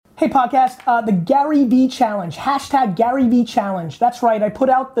Hey podcast, the Gary V Challenge, hashtag Gary V Challenge. That's right, I put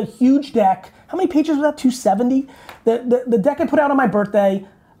out the huge deck. How many pages was that, 270? The deck I put out on my birthday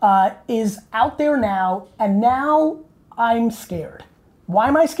is out there now, and now I'm scared. Why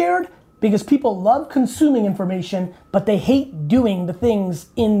am I scared? Because people love consuming information, but they hate doing the things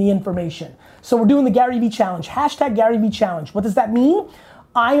in the information. So we're doing the Gary V Challenge, hashtag Gary V Challenge. What does that mean?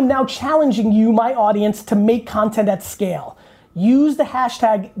 I am now challenging you, my audience, to make content at scale. Use the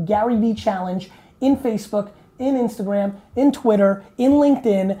hashtag GaryVee Challenge in Facebook, in Instagram, in Twitter, in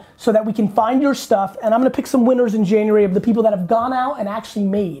LinkedIn, so that we can find your stuff. And I'm gonna pick some winners in January of the people that have gone out and actually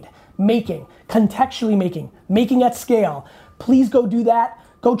contextually making at scale. Please go do that.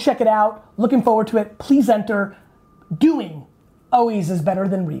 Go check it out. Looking forward to it. Please enter. Doing always is better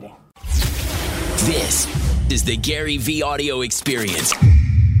than reading. This is the Gary V audio experience.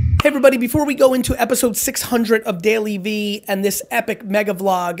 Hey everybody, before we go into episode 600 of Daily V and this epic mega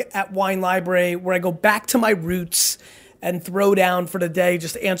vlog at Wine Library, where I go back to my roots and throw down for the day,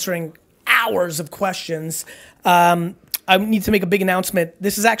 just answering hours of questions, I need to make a big announcement.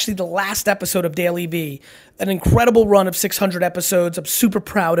 This is actually the last episode of Daily V, an incredible run of 600 episodes. I'm super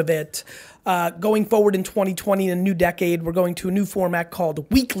proud of it. Going forward in 2020, a new decade, we're going to a new format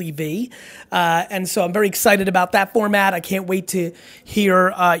called Weekly V. And so I'm very excited about that format. I can't wait to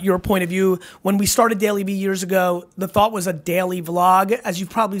hear your point of view. When we started Daily V years ago, the thought was a daily vlog. As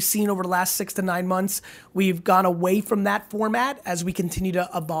you've probably seen over the last 6 to 9 months, we've gone away from that format as we continue to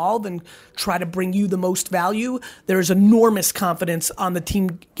evolve and try to bring you the most value. There is enormous confidence on the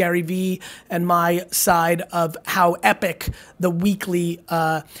team Gary V and my side of how epic the Weekly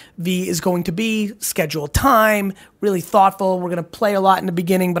V is going to be. Scheduled time, really thoughtful. We're going to play a lot in the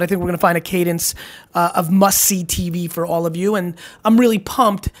beginning, but I think we're going to find a cadence of must-see TV for all of you. And I'm really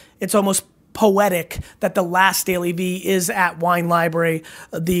pumped. It's almost poetic that the last Daily V is at Wine Library,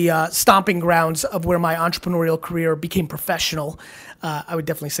 the stomping grounds of where my entrepreneurial career became professional. I would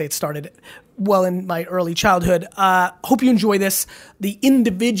definitely say it started well in my early childhood. Hope you enjoy this. The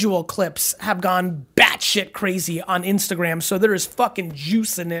individual clips have gone batshit crazy on Instagram, so there is fucking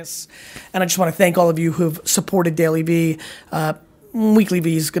juice in this. And I just want to thank all of you who've supported Daily V. Weekly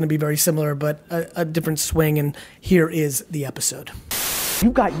V is going to be very similar, but a different swing, and here is the episode. You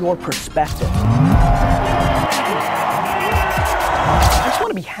got your perspective. I just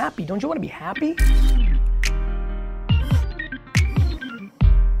want to be happy. Don't you want to be happy?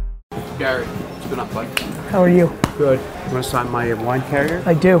 Gary, what's been up, bud? How are you? Good. You want to sign my wine carrier?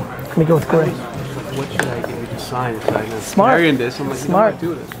 I do. Let me go with gray. What should I get you to sign? Smart. Carrying this, I'm like, Smart. You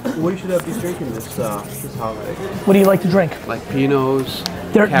know, I do this. What should I be drinking this holiday? What do you like to drink? Like Pinots,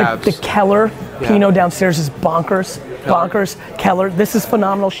 the Keller Pinot downstairs is bonkers. Bonkers. Keller. This is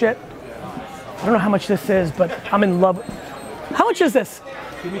phenomenal shit. I don't know how much this is, but I'm in love. How much is this?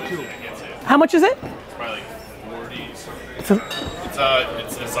 Give me 2. How much is it? It's probably like 40. It's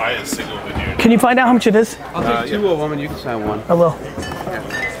a size single vineyard. Can you find out how much it is? I'll take 2 of them and you can sign 1. I will.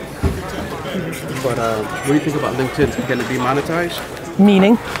 But what do you think about LinkedIn? Can it be monetized?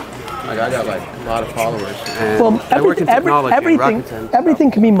 Meaning? Like I got like a lot of followers. And Well, I work in technology and Rakuten,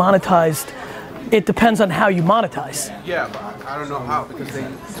 everything can be monetized. It depends on how you monetize. Yeah, but I don't know how because they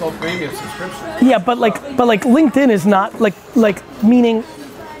sold premium subscriptions. Yeah, but like LinkedIn is not meaning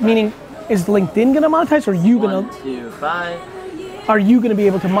is LinkedIn gonna monetize, or are you gonna? 1, 2, 5. Are you gonna be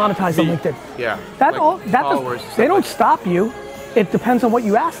able to monetize on LinkedIn? Yeah. They don't stop you. It depends on what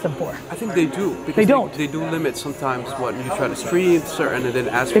you ask them for. I think they do. Because They don't. They do limit sometimes what you try to stream certain and then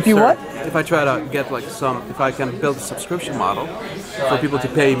ask for If you certain. what? If I try to get if I can build a subscription model for people to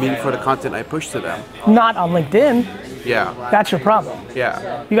pay me for the content I push to them. Not on LinkedIn. Yeah. That's your problem.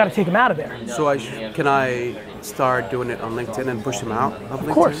 Yeah. You got to take them out of there. So can I start doing it on LinkedIn and push them out of LinkedIn?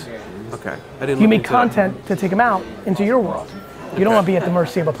 Of course. Okay. I didn't. You look make into that. content to take them out into your world. You don't want to be at the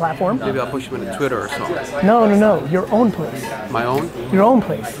mercy of a platform. Maybe I'll push them into Twitter or something. No. Your own place. My own? Your own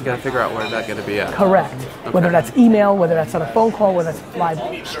place. You gotta figure out where that's gonna be at. Correct. Okay. Whether that's email, whether that's on a phone call, whether that's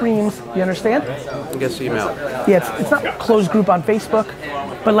live streams. You understand? I guess email. Yeah, it's not a closed group on Facebook,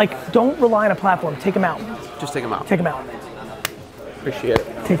 but don't rely on a platform. Take them out. Just take them out. Take them out. Appreciate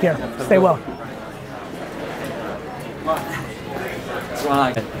it. Take care. Stay well.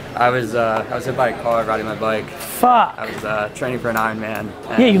 I was hit by a car riding my bike. Fuck. I was training for an Ironman.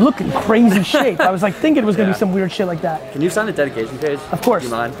 Yeah, you look in crazy shape. I was thinking it was gonna be some weird shit like that. Can you sign the dedication page? Of course. Do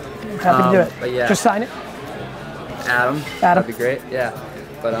you mind? Happy to do it. But yeah. Just sign it. Adam. That'd be great. Yeah.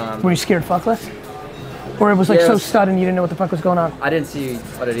 But Were you scared fuckless? Or it was so sudden you didn't know what the fuck was going on? I didn't see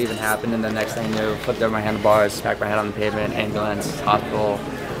what had even happened, and the next thing I knew, flipped over my handlebars, smacked my head on the pavement, ambulance, hospital.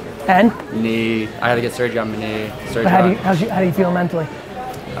 And? Knee. I had to get surgery on my knee. But how do you feel mentally?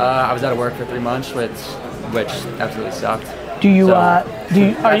 I was out of work for 3 months, which absolutely sucked. Are you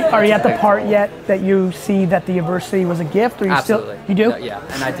at the part yet that you see that the adversity was a gift, or you absolutely. still, you do? Yeah,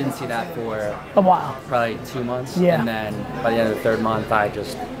 and I didn't see that for a while. Probably 2 months. Yeah. And then by the end of the 3rd month, I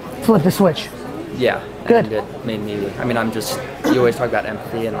just flip the switch. Yeah. Good. And it made me, you always talk about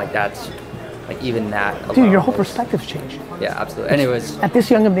empathy, and like that's, like even that alone. Dude, your whole perspective's changed. Yeah, absolutely. And it was, at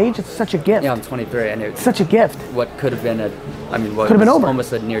this young of an age, it's such a gift. Yeah, I'm 23, and it's such a gift. What could have been what could have been over.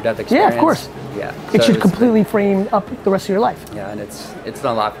 Almost a near-death experience. Yeah, of course. Yeah. It should completely frame up the rest of your life. Yeah, and it's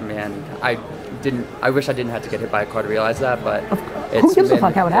done a lot for me, and I wish I didn't have to get hit by a car to realize that, but who gives a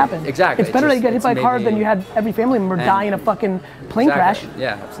fuck how it happened? Exactly. It's better that you get hit by a car than you had every family member die in a fucking plane crash.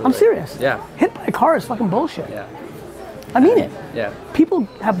 Yeah, absolutely. I'm serious. Yeah. Hit by a car is fucking bullshit. Yeah. I mean it. Yeah. People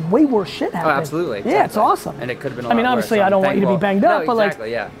have way worse shit happen. Oh, absolutely. Exactly. Yeah, it's awesome. And it could have been a lot worse. Obviously, I don't want you to be banged up, but like.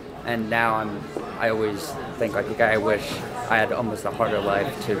 Exactly, yeah. And now I always think like, I wish I had almost a harder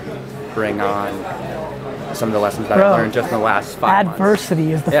life to bring on some of the lessons that I learned just in the last 5 months.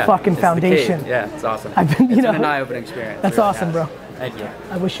 Adversity is the fucking foundation. Yeah, it's awesome. It's been an eye-opening experience. That's awesome, bro. Thank you.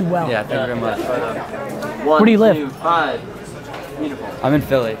 I wish you well. Yeah, thank you very much. Where do you live? 5. Beautiful. I'm in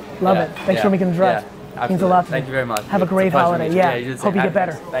Philly. Love it. Thanks for making the drive. Yeah, means a lot to me. Thank you very much. Have a great holiday. Yeah. Hope you get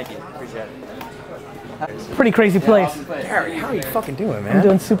better. Thank you. Appreciate it. Pretty crazy place. Harry, how are you fucking doing, man? I'm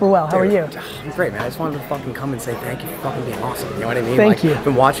doing super well. How are you? I'm great, man. I just wanted to fucking come and say thank you for fucking being awesome. You know what I mean? Thank you. I've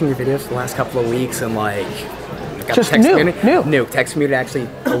been watching your videos for the last couple of weeks, and like, just new. Texted me actually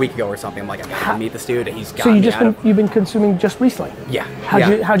a week ago or something. I'm like, I gotta meet this dude. He's got me. So you've been consuming just recently? Yeah.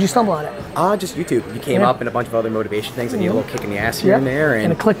 How'd you stumble on it? Just YouTube. You came up and a bunch of other motivation things, and you a little kick in the ass here and there,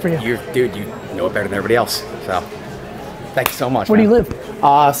 and a click for you. You know it better than everybody else. So, thank you so much. Where do you live?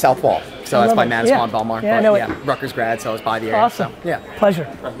 South Wall. So that's by Manasquan, Belmar. Yeah, I know it. Rutgers grad, so I was by the area. Awesome. So, yeah. Pleasure.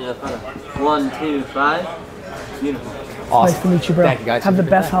 1, 2, 5. Beautiful. Awesome. Nice to meet you, bro. Thank you, guys. Have the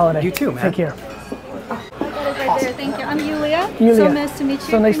best holiday. You too, man. Take care. Right there, thank you. I'm Yulia. Yulia. So nice to meet you.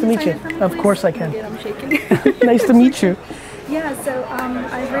 So nice to meet you. Of course I can. I'm shaking. Nice to meet you. Yeah, so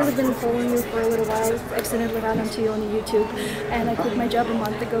I've really been following you for a little while. I accidentally ran onto you on YouTube, and I quit my job a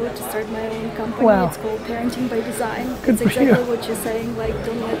month ago to start my own company. Wow. It's called Parenting by Design. Good it's for exactly you. what you're saying, like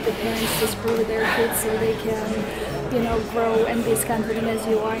don't let the parents destroy their kids so they can, grow and be as confident as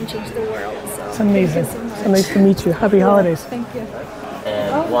you are and change the world. So It's amazing. Thank you so much. So nice to meet you. Happy holidays. Thank you.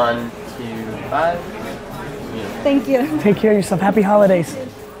 And 1, 2, 5. Thank you. Take care of yourself. Happy holidays.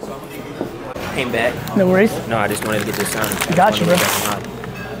 Came back. No worries. No, I just wanted to get this sound. Got you, bro.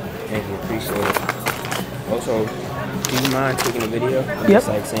 Thank you, appreciate it. Also, do you mind taking a video? Just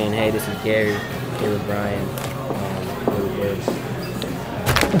like saying, hey, this is Gary, here with Brian.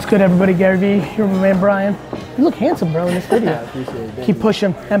 What's good, everybody? Gary V. You're my man, Brian. You look handsome, bro, in this video. I appreciate it. Keep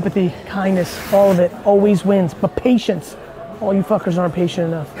pushing. Empathy, kindness, all of it always wins. But patience. All you fuckers aren't patient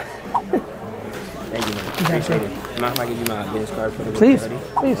enough. Thank you, man. Exactly. Appreciate it. Mind if I give you my business card for the Please, party?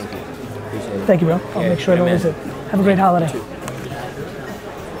 please. Thank you. Appreciate it. Thank you, bro. I'll make sure I don't lose it. Have a great holiday.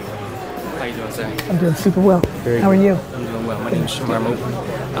 How you doing, sir? I'm doing super well. How are you? I'm doing well. My name is Shamar Mook.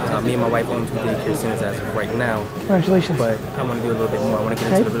 Me and my wife own 2 daycare centers as of right now. Congratulations. But I want to do a little bit more. I want to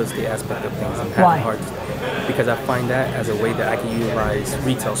get into the real estate aspect of things. And Why? Heart, because I find that as a way that I can utilize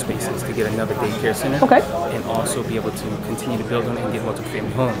retail spaces to get another daycare center. Okay. And also be able to continue to build on it and get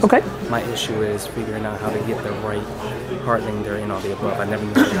multi-family homes. Okay. My issue is figuring out how to get the right heart lender and all the above. I never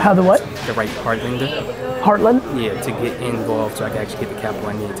knew How the what? The right heart lender. Heartland? Yeah, to get involved so I can actually get the capital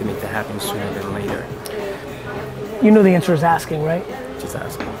I need to make that happen sooner than later. You know the answer is asking, right? Just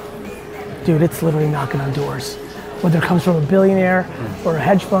asking. Dude, it's literally knocking on doors. Whether it comes from a billionaire or a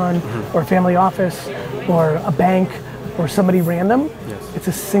hedge fund or a family office or a bank or somebody random, it's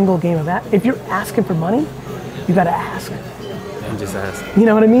a single game of that. If you're asking for money, you gotta ask. And just ask. You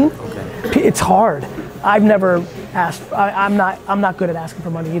know what I mean? Okay. It's hard. I've never asked. I'm not good at asking for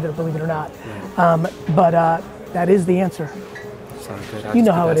money either, believe it or not. But that is the answer. Sounds good. You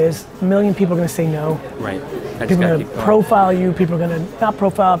know how it is. A million people are gonna say no. Right. People are gonna profile you. People are gonna not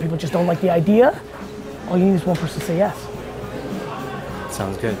profile. People just don't like the idea. All you need is one person to say yes.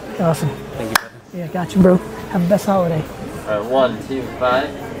 Sounds good. Awesome. Thank you, brother. Yeah, got you, bro. Have the best holiday. 1, 2, 5.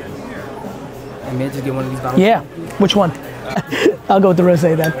 And may I just get one of these bottles? Yeah. Which one? I'll go with the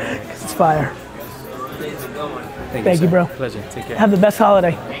rosé then. 'Cause it's fire. Thank you, bro. Pleasure. Take care. Have the best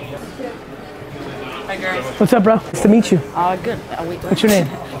holiday. Hi, Gary. What's up, bro? Nice to meet you. Good. What's your name?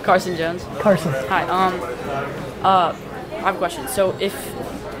 Carson Jones. Carson. Hi. I have a question. So, if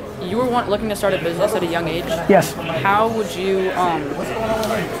you were looking to start a business at a young age, yes. How would you?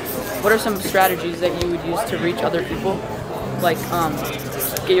 What are some strategies that you would use to reach other people? Like,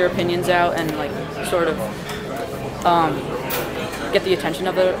 get your opinions out and like sort of get the attention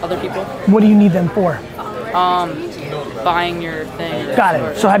of the other people. What do you need them for? Buying your thing. Got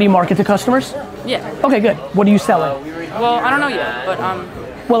it. So how do you market to customers? Yeah. Okay, good. What are you selling? Well, I don't know yet, but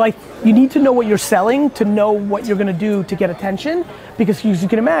Well, you need to know what you're selling to know what you're going to do to get attention, because as you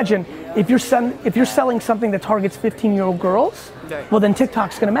can imagine, if you're selling something that targets 15-year-old girls, right. well then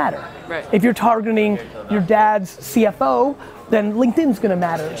TikTok's going to matter. Right. If you're targeting your dad's CFO, then LinkedIn's going to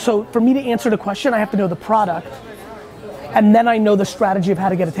matter. So for me to answer the question, I have to know the product, and then I know the strategy of how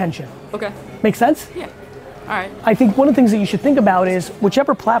to get attention. Okay. Make sense? Yeah. All right. I think one of the things that you should think about is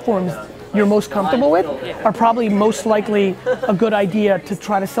whichever platforms you're most comfortable with are probably most likely a good idea to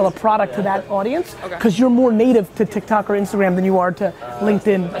try to sell a product to that audience, because you're more native to TikTok or Instagram than you are to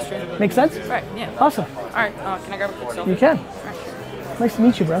LinkedIn. That's true. Make sense? Right, yeah. Awesome. All right, can I grab a quick selfie? You can. Right. Nice to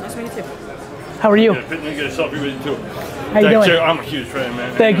meet you, bro. Nice to meet you too. How are you? Yeah, let me get a selfie with you too. How you doing? I'm a huge fan,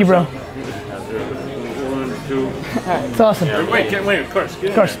 man. Thank you, bro. 1, 2. It's awesome. Wait, of course.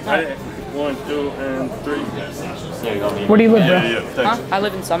 Of course. 1, 2, and 3. Where do you live, bro? Yeah. I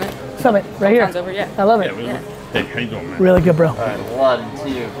live in Summit. Summit, right here. Over, yeah. I love it. Hey, how you doing, man? Really good, bro. All right, 1,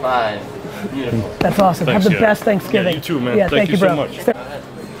 2, 5. Beautiful. That's awesome. Thanks, Have the yeah. best Thanksgiving. Yeah, you too, man. Yeah, Thank you bro. so much.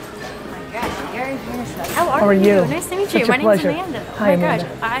 How How are you? Nice to meet Such you. a My name's pleasure. Amanda. Hi, Oh my Amanda.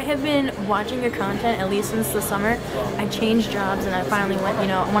 gosh, I have been watching your content at least since the summer. I changed jobs and I finally went,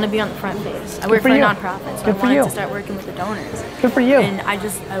 I want to be on the front face. I work for for a you. nonprofit, so Good I for wanted you. to start working with the donors. Good for you. And I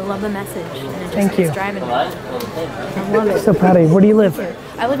love the message. And it just, Thank you. It's driving me. I love it. So proud of you. Where do you live?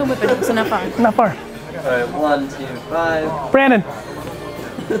 I live in Whippany, so not far. Not far. All right, 1, 2, 5. Brandon.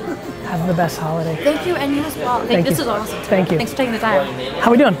 Have the best holiday. Thank you, and you as well. Thank This you. was awesome. Too. Thank you. Thanks for taking the time.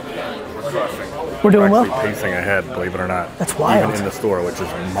 How we doing? We're doing well. Actually pacing ahead, believe it or not. That's wild. Even in the store, which is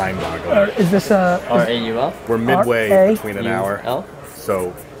mind-boggling. Is this R-A-U-L? We're midway R-A- between an hour, L?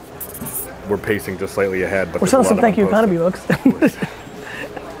 so we're pacing just slightly ahead. But We're there's selling a some lot thank you of economy books.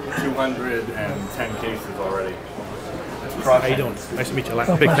 210 cases already. How you doing? Nice to meet you.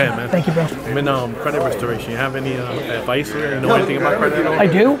 Oh, Big pleasure. fan, man. Thank you, bro. I'm in credit restoration. You have any advice or you know anything about credit at all? I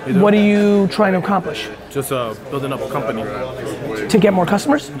do. You What are you trying to accomplish? Just building up a company. To get more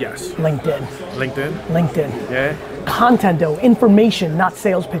customers? Yes. LinkedIn. LinkedIn? Yeah? Content though, information, not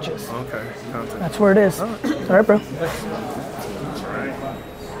sales pitches. Okay. Content. That's where it is. All right, bro.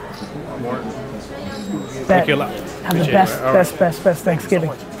 Thank you a lot. Have the Appreciate best, it, man. All right. best Thanksgiving.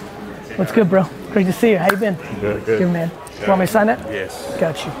 What's good, bro? Great to see you. How you been? Good. Good, man. You want me to sign that? Yes.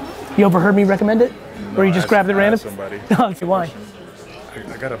 Got you. You overheard me recommend it? Or you just grabbed it random? Somebody. No, let's see why.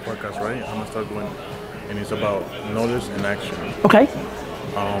 I got a podcast, right? I'm gonna start doing, and it's about notice and action. Okay.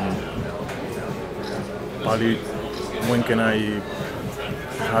 Probably, when can I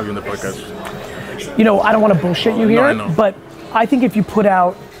have you on the podcast? I don't want to bullshit you No, here, I know. but I think if you put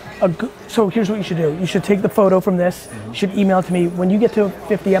out so here's what you should do. You should take the photo from this, you should email it to me. When you get to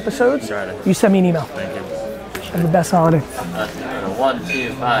 50 episodes, Got it. you send me an email. Thank you. Have the best holiday. 1,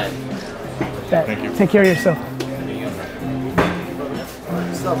 2, 5. Thank you. Take care of yourself.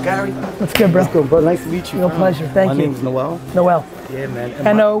 What's up, Gary? What's good, bro? What's good, bro? Nice to meet you. No pleasure. Thank My you. name's Noel. Noel. Yeah, man.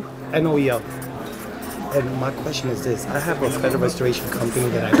 N-O-E-L. And my question is this. I have a credit restoration company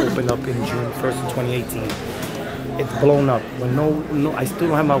that I opened up in June 1st of 2018. It's blown up. When I still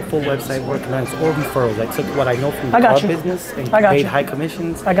don't have my full website working on it. It's all referrals. I took what I know from the I got car you. business and I got paid you. high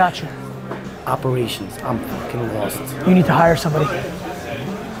commissions. I got you. Operations. I'm fucking lost. You need to hire somebody.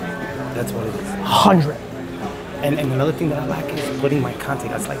 That's what it is. 100. And another thing that I lack is putting my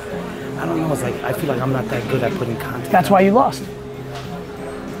content. It's like, I don't know. It's like, I feel like I'm not that good at putting content. That's why you lost.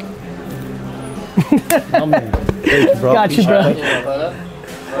 Oh, man. Thank you, bro. Got you, bro.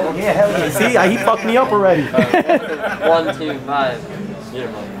 Oh, yeah, hell yeah. See, he fucked me up already. 1, 2, 5.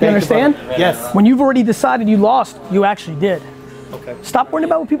 Beautiful. You understand? Yes. When you've already decided you lost, you actually did. Okay. Stop worrying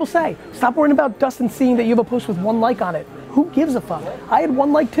about what people say. Stop worrying about Dustin seeing that you have a post with 1 like on it. Who gives a fuck? I had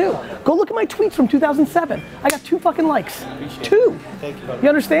 1 like too. Go look at my tweets from 2007. I got 2 fucking likes. 2. Thank you, brother. You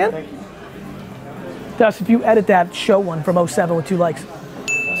understand? Thank you. Dust, if you edit that, show one from 07 with 2 likes.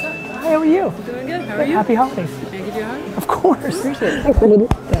 Hi, how are you? Doing good. How are you? Happy holidays. Can I give you a hug? Of course. Appreciate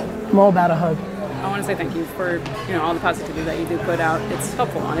it. I'm all about a hug. I want to say thank you for all the positivity that you do put out. It's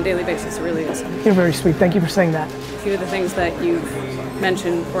helpful on a daily basis. It really is. You're very sweet. Thank you for saying that. A few of the things that you've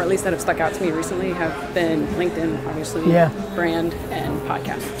mentioned, or at least that have stuck out to me recently, have been LinkedIn, obviously, Yeah. brand, and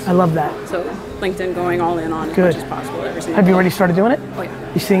podcasts. I love that. So LinkedIn going all in on as Good. much as possible every single Have you day. already started doing it? Oh,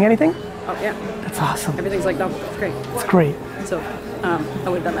 yeah. You seeing anything? Oh, yeah. That's awesome. Everything's like double. It's great. It's great. So I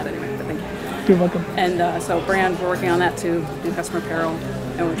would have done that anyway, but thank you. You're welcome. And so brand, we're working on that too, do customer apparel,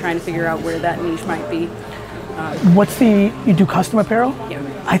 and we're trying to figure out where that niche might be. You do custom apparel? Yeah.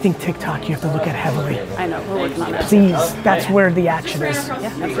 I think TikTok you have to look at heavily. I know, we're working on that. Please, that's where the action is. Yeah,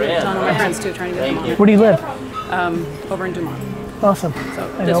 absolutely. Telling all my friends too, trying to get them on. Where do you live? Over in Dumont. Awesome.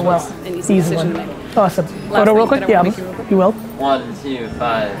 So I this know well. was an easy decision one. to make. Awesome. Last Photo real thing quick? that I Yeah, wanna make you real quick. you will. 1, 2,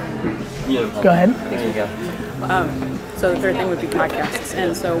 5. Beautiful. Go ahead. There you go. So the third thing would be podcasts.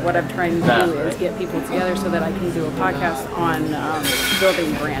 And so what I'm trying to do is get people together so that I can do a podcast on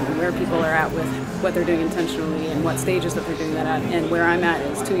building brand and where people are at with what they're doing intentionally and what stages that they're doing that at. And where I'm at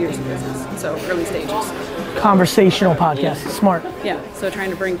is 2 years of business, so early stages. Conversational podcast. Smart. Yeah, so trying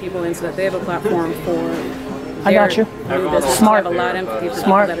to bring people in so that they have a platform for I got you. new business. Smart. I have a lot of empathy for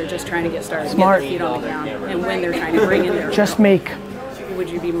Smart. people that are just trying to get started, Smart. get their feet on the ground, and when they're trying to bring in their Just make. would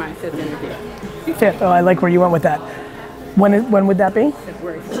you be my fifth interview? Fifth. Oh, I like where you went with that. When would that be?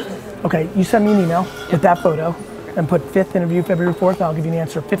 February 1st. Okay, you send me an email with that photo and put 5th interview, February 4th. I'll give you an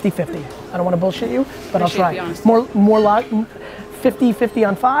answer 50-50. I don't want to bullshit you, but I'll try. More like 50-50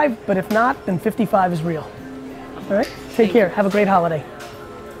 on 5, but if not, then 55 is real. All right, take care. Have a great holiday.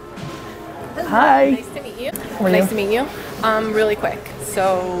 Hi. Nice to meet you. How are you? Nice to meet you. Really quick.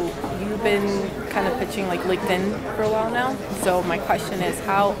 So you've been kind of pitching like LinkedIn for a while now. So my question is,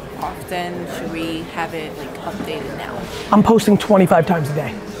 how often should we have it like updated now? I'm posting 25 times a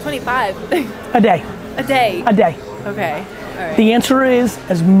day. 25. A day. A day. A day. Okay. All right. The answer is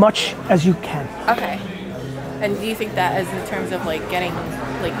as much as you can. Okay. And do you think that as in terms of like getting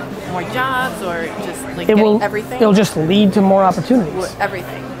like more jobs or just like getting everything? It'll just lead to more opportunities.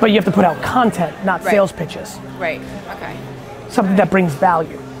 Everything. But you have to put out content, not Right. sales pitches. Right. Okay. Something that brings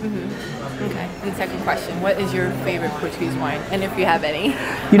value. Mm-hmm. Okay. And second question, what is your favorite Portuguese wine? And if you have any.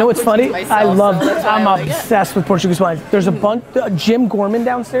 You know what's funny? Myself, I love, so that's why I'm like it. obsessed with Portuguese wines. There's a bunch, Jim Gorman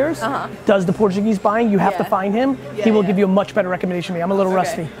downstairs does the Portuguese buying. You have to find him. Yeah, He will give you a much better recommendation than me. I'm a little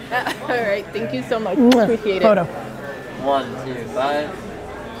rusty. All right. Thank you so much. Mwah. Appreciate it. Photo. 1, 2,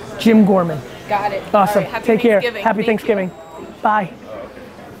 5. Jim Gorman. Got it. Awesome. All right, happy Take care. Thanksgiving. Happy Thank Thanksgiving. Bye.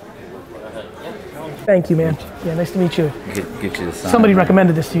 Thank you, man. Yeah, nice to meet you. Get you to sign. Somebody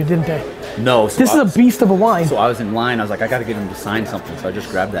recommended this to you, didn't they? No. So This is a beast of a wine. So I was in line. I was like, I got to get him to sign something. So I just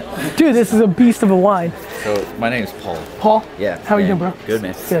grabbed that. Dude, this is a beast of a wine. So my name's Paul. Paul? Yeah. How are you and doing, bro? Good,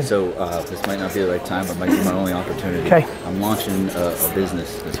 man. Good. So this might not be the right time, but might be my only opportunity. Okay. I'm launching a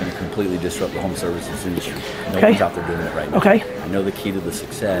business that's going to completely disrupt the home services industry. No Okay. one's out there doing it right now. Okay. I know the key to the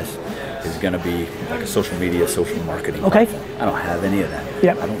success is going to be like a social media, social marketing. Okay. platform. I don't have any of that.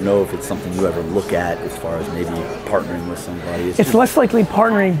 Yep. I don't know if it's something you ever look at as far as maybe partnering with somebody. It's just- less likely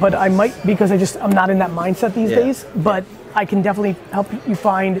partnering, but I might, because I'm not in that mindset these days, but I can definitely help you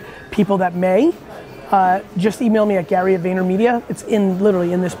find people that may. Just email me at Gary@VaynerMedia. It's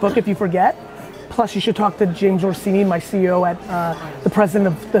literally in this book if you forget. Plus you should talk to James Orsini, my CEO at the president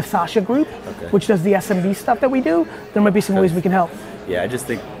of the Sasha Group, which does the SMB stuff that we do. There might be some ways we can help. Yeah, I just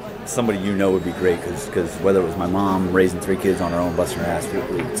think somebody you know would be great because whether it was my mom raising 3 kids on her own, busting her ass,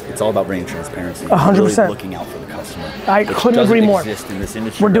 it's all about bringing transparency. 100%. Really looking out for the customer. I which couldn't doesn't agree more. exist in this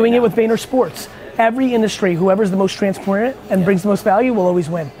industry We're doing right it with Vayner Sports. Every industry, whoever's the most transparent and brings the most value will always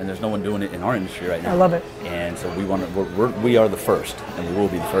win. now. And there's no one doing it in our industry right now. I love it. And so we are the first, and we will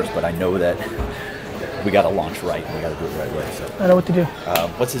be the first. But I know that we got to launch right. And we got to do it the right way. So I know what to do.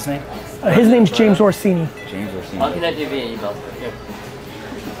 What's his name? His name's James Orsini. James Orsini. I'll connect you via email. Here.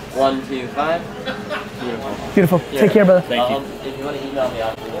 1, 2, 5. Beautiful. Beautiful. Here. Take care, brother. Thank you. If you want to email me,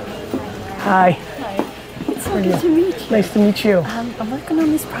 I'll do it. Hi. It's so good to meet you. Nice to meet you. I'm working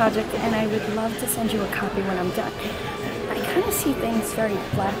on this project and I would love to send you a copy when I'm done. I kind of see things very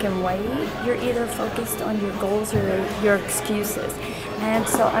black and white. You're either focused on your goals or your excuses. And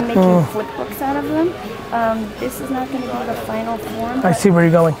so I'm making flip books out of them. This is not going to be the final form. I see where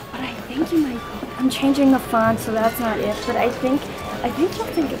you're going. But I think you might, I'm changing the font, so that's not it. But I think you'll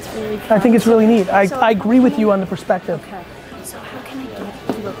think it's really fun. I think it's really neat. So I agree with you on the perspective. Okay. So how can I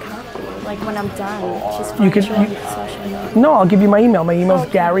get you a copy? Like when I'm done, just You find could- you on social media. No, I'll give you my email. My email's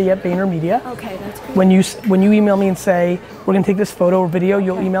Gary@VaynerMedia. Okay, that's great. When you email me and say, we're gonna take this photo or video,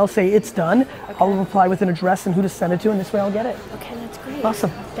 you'll email, say it's done. I'll reply with an address and who to send it to, and this way I'll get it. Okay, that's great. Awesome.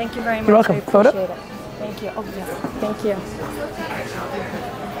 Thank you very much. You're welcome. I Photo? appreciate it. Thank you. Oh, yeah. Thank you.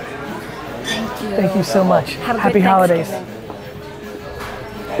 Thank you. Thank you so much. Have a Happy good holidays. Thanksgiving.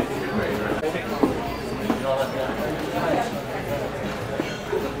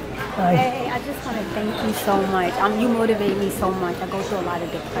 Hi. Hey, I just want to thank you so much. You motivate me so much. I go through a lot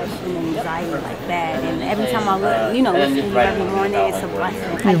of depression and anxiety like that. And every time I look, listen to you every morning, it's a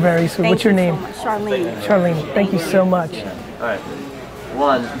blessing. You're very sweet. What's your name? So much. Charlene. Charlene, thank you so much. All right.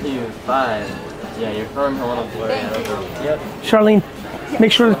 1, 2, 5. Yeah, your phone's a little blurry. Yep. Charlene,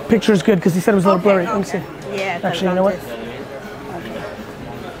 make sure the picture is good because he said it was a little blurry. Let me see. Yeah. 'cause Actually, you I'm know what? just-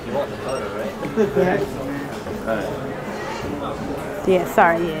 You want the photo, right? Yeah,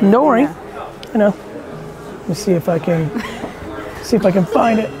 sorry. Yeah. No worry. Yeah. You know. Let me see if I can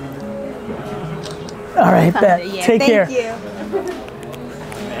find it. All right, bet. Yeah, Take care. Thank you.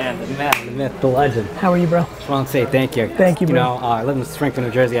 Man, the myth, the legend. How are you, bro? Just want to say thank you. Thank you, bro. You know, I live in Springfield,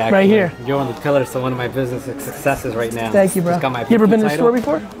 New Jersey. Actually. Right here. You're one of the pillars to one of my business successes right now. Thank you, bro. Just got my You ever been to the title. store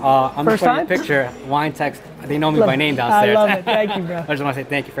before? I'm First just time? a picture. Wine text. They know me Love by it. name downstairs. I love it. Thank you, bro. I just want to say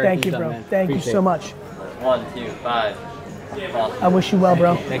thank you for Thank everything you, bro. you've done, man. Thank you Appreciate so it. much. 1, 2, 5. I wish you well,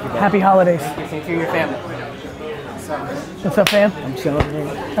 bro. Thank you, bro. Happy holidays. Same to your family. What's up, fam? I'm chilling,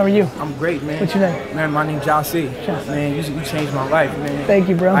 man. How are you? I'm great, man. What's your name? Man, my name's Jossie. Man, you changed my life, man. Thank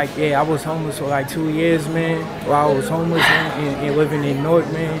you, bro. Like, yeah, I was homeless for like 2 years, man. While I was homeless and living in North,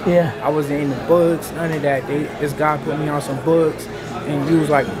 man. Yeah. I wasn't into books, none of that. This guy put me on some books, and he was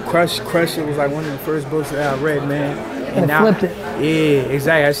like, Crush It was like one of the first books that I read, man. And now, flipped it. Yeah,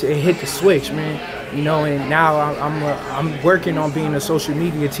 exactly. It hit the switch, man. You know, and now I'm working on being a social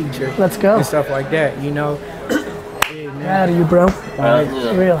media teacher. Let's go. And stuff like that, you know. Proud of you, bro.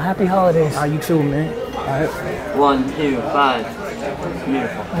 For real. Happy holidays. You too, man. 1, 2, 5.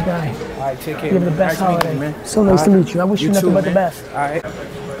 Beautiful. My guy. All right, take care. You have the best Nice meeting holiday. you, man. So nice to meet you. I wish you nothing too, but the man. best. All right.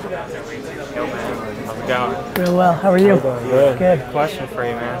 How's it going? Real well. How are you? Good. Good. Question for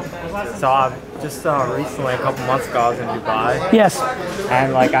you, man. So I just recently, a couple months ago, I was in Dubai. Yes.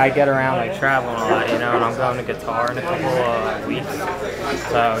 And like I get around like traveling a lot, you know, and I'm going to guitar in a couple weeks.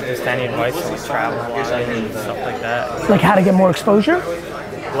 So just any advice on traveling a lot and stuff like that. Like how to get more exposure?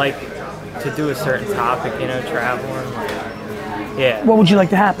 Like to do a certain topic, you know, traveling. Like, yeah. What would you like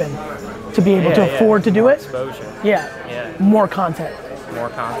to happen? To be able to afford to do it? Exposure. Yeah. Yeah. More content. More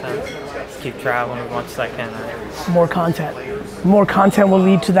content. Just keep traveling as much as I can. Right? More content. More content will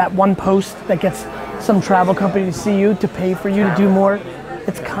lead to that one post that gets some travel company to see you, to pay for you to do more.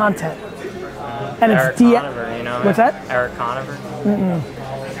 It's content. And Eric it's Conover, you know. What's that? Eric Conover. Mm-mm.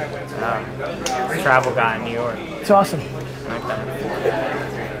 Travel guy in New York. It's awesome. Okay.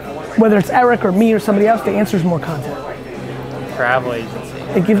 Whether it's Eric or me or somebody else, the answer is more content. Travel agency.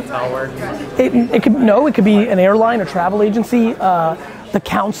 It gives, That's how it works. It could be an airline, a travel agency, the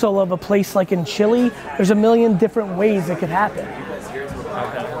council of a place like in Chile. There's a million different ways it could happen. Okay.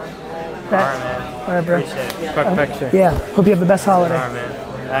 All right, man. All right, bro. Appreciate it. Quick picture. Yeah. Hope you have the best holiday. All right, man.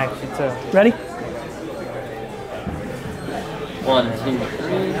 Thanks. You too. Ready? 1, 2,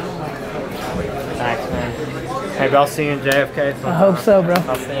 3. Thanks, man. Maybe I'll see you in JFK. I hope so, bro.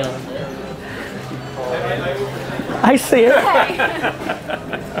 I'll see you. I see it.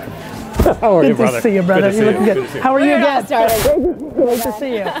 How are you, Good brother? to see you, brother. Good to You're see looking you. good. Good to see you. How are you We're again? not starting. Great to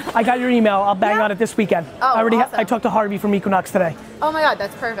see you. I got your email. I'll bang on it this weekend. Oh, awesome. I talked to Harvey from Equinox today. Oh my God,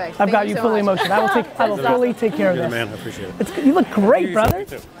 that's perfect. I've Thank got you you so fully in much. motion. I will fully take care of You're this. the man. I appreciate it. You look great, brother. Good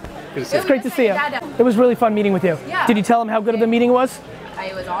to see It's you. great to see you. It was really fun meeting with you. Yeah. Did you tell him how good of the meeting was?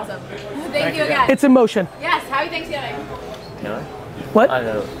 It was awesome. Thank you again. It's in motion. Yes, happy Thanksgiving. What? I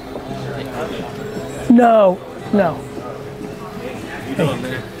know. No. You doing,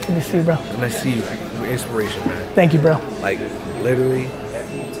 man? Good to see you, bro. Nice to see you. You're inspiration, man. Thank you, bro. Like, literally,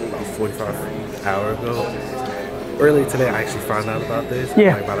 about 45 hours ago. Earlier today, I actually found out about this.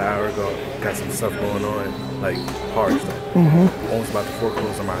 Yeah. Like, about an hour ago. Got some stuff going on, like, hard stuff. Mm-hmm. Almost about to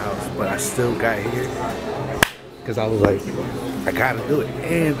foreclose on my house. But I still got here because I was like, I gotta do it.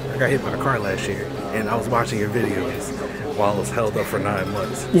 And I got hit by a car last year. And I was watching your videos while I was held up for 9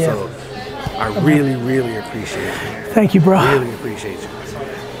 months. Yeah. So, I really, really appreciate you. Thank you, bro. Really appreciate you.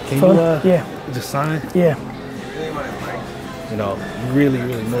 Can Fun? you Yeah. just sign? Yeah. You know, you really,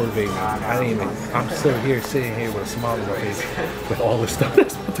 really motivate me. I'm still here, sitting here with a smile on my face with all this stuff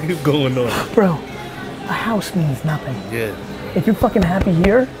that's going on. Bro, a house means nothing. Yeah. If you're fucking happy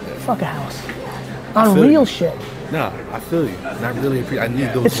here, fuck a house. I On feel real you. shit. No, I feel you. And I really appreciate I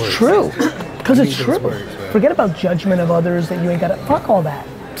need those It's words. true. Because I it's need those true. words, man. Forget about judgment of others that you ain't got to. Fuck all that.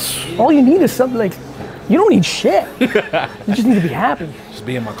 All you need is something like, you don't need shit. You just need to be happy. Just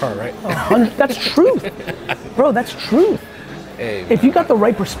be in my car, right? That's truth. Bro, that's truth. Hey, If you got the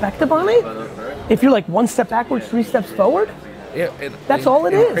right perspective on it, if you're like 1 step backwards, 3 steps forward, yeah, that's all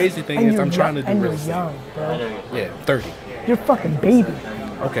it and is. The crazy thing And is you're I'm trying to young- do and real you're estate. young, bro. Yeah, 30. You're a fucking baby.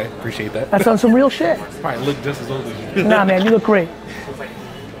 Okay, appreciate that. That's on some real shit. Probably look just as old as you. Nah, man, you look great.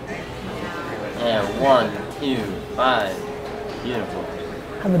 And 1, 2, 5. Beautiful.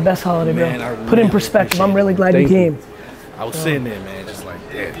 Have the best holiday, bro. Man, I Put in really perspective. appreciate I'm really glad Thank you came. I was sitting there, man, just like,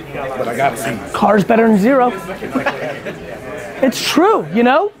 yeah. But I gotta see you. Car's better than zero. It's true, you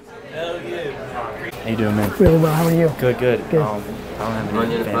know? How you doing, man? Really well. How are you? Good, good. Good. I don't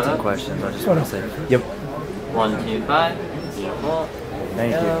have any fancy questions. I just What want to else? say, yep. 1, 2, 5. Beautiful.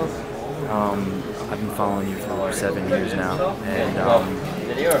 Thank you. I've been following you for over 7 years now, and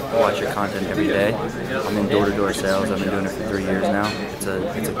watch your content every day. I'm in door-to-door sales. I've been doing it for 3 years now. It's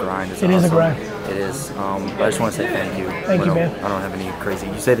a grind. It's It is a grind. It is. I just want to say thank you. Thank you, man. I don't have any crazy.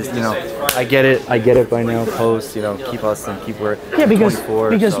 You say this, I get it by now. Post, keep hustling, keep working. Yeah, because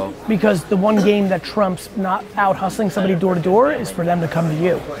 24, because the one game that trumps not out hustling somebody door to door is for them to come to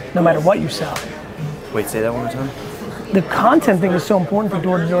you, no matter what you sell. Wait, say that one more time. The content thing is so important for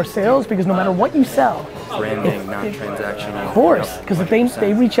door to door sales because no matter what you sell, Branding, not transactional. Of course, because if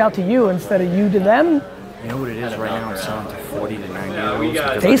they reach out to you instead of you to them. You know what it is right now? I'm selling to 40 to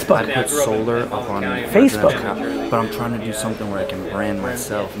 90-year-olds. Facebook. I put solar up on Facebook. Now, but I'm trying to do something where I can brand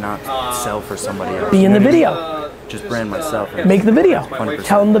myself, not sell for somebody else. Be in the video. Just brand myself. Make the video. 100%.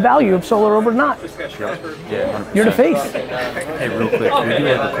 Tell them the value of solar over not. Yeah, 100%. You're the face. Hey, real quick, can we do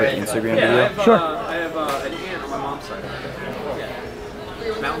like a quick Instagram video? Sure. I have an aunt on my mom's side.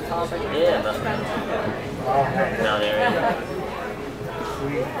 Mountaintop? Yeah. No, there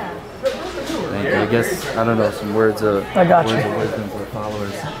Thank you. I guess, I don't know, some words of, I got words you. of wisdom for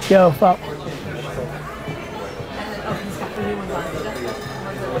followers. Yo, fuck.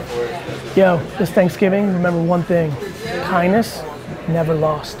 Yo, this Thanksgiving, remember one thing. Kindness, never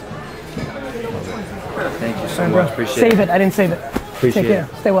lost. Thank you so All right, bro. much. Appreciate Save it. I didn't save it. Appreciate Take care.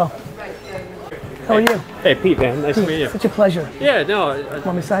 it. Stay well. How are you? Hey, Pete, man. Nice to meet you. Such a pleasure. Yeah, no. Want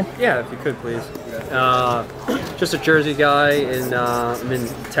me to sign? Yeah, if you could, please. Just a Jersey guy, and I'm in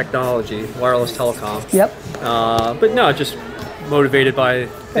technology, wireless telecom. Yep. But no, just motivated by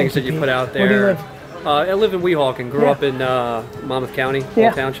things that you Pete. put out there. Where do you live? I live in Weehawken and grew Yeah. up in Monmouth County, Yeah.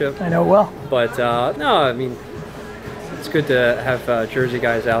 Hall Township. I know it well. But no, I mean, it's good to have Jersey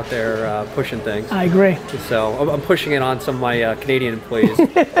guys out there pushing things. I agree. So I'm pushing it on some of my Canadian employees.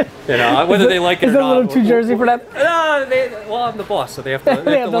 Whether they like it Is or it not. a little too Jersey for them? Well, I'm the boss, so they have to,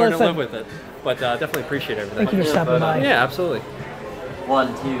 They have to learn to listen. live with it. But definitely appreciate everything. Thank you for stopping by. Yeah, absolutely. 1,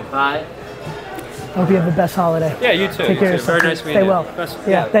 2, 5. I hope you have the best holiday. Yeah, you too. Take care You of too. Very yourself. nice meeting Stay you. well. Best-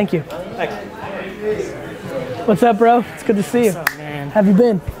 Yeah, thank you. Thanks. What's up, bro? It's good to see you. What's up, man? Have you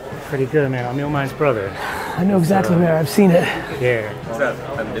been? Pretty good, man. I'm Ilmine's brother. I know exactly where. I've seen it. Yeah. What's up?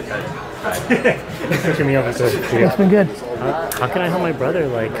 I'm Picking me up with this. It's been good. How can I help my brother?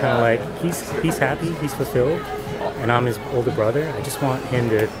 Like, kind of like, he's happy, he's fulfilled, and I'm his older brother. I just want him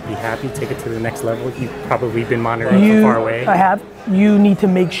to be happy, take it to the next level. You've probably been monitoring from far away. I have. You need to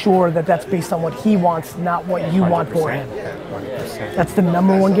make sure that that's based on what he wants, not what you want for him. 100%. That's the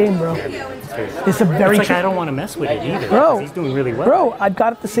 #1 game, bro. It's a very It's like I don't want to mess with it either. Bro, 'cause he's doing really well. Bro, I've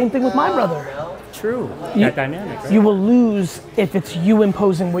got the same thing with my brother. True. You- That dynamic, right? You will lose if it's you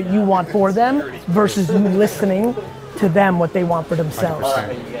imposing what you want for them versus you listening to them what they want for themselves.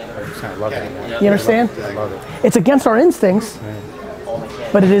 100%. I love it. You understand? I love it. It's against our instincts,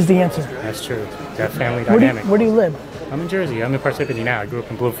 but it is the answer. That's true. That family Where dynamic. do you live? I'm in Jersey. I'm in Parsippany now. I grew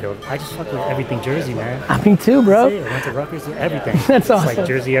up in Bloomfield. I just fuck with everything Jersey, man. Me too, bro. That's it. I went to Rutgers, everything. That's It's awesome. like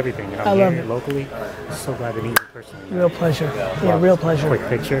Jersey everything. And I I'm love here it. locally. So glad to meet you personally. Real pleasure. Yeah, real pleasure. Quick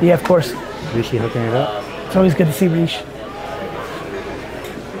picture. Yeah, of course. Rishi hooking it up. It's always good to see Rish.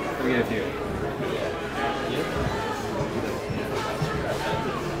 We get a few.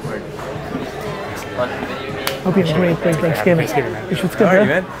 Hope you have a great Thanksgiving. man. Rish, what's good, How are bro? you,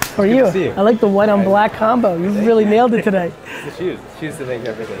 man? How are Good you? to see you. I like the white on black combo. You really nailed it today. The shoes. Shoes to make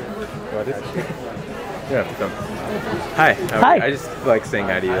everything. You want this? You have to come. Hi. Hi. I just like saying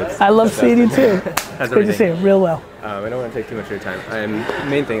hi to you. I love seeing you too. How's Good to see you, real well. I don't want to take too much of your time.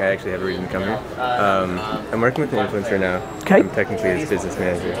 Main thing, I actually have a reason to come here. I'm working with an influencer now. Okay. I'm technically his business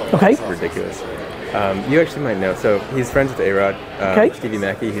manager. Okay. It's ridiculous. You actually might know. So he's friends with A-Rod. Okay. Stevie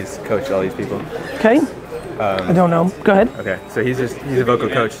Mackey. He's coached all these people. Okay. I don't know. Go ahead. Okay, so he's a vocal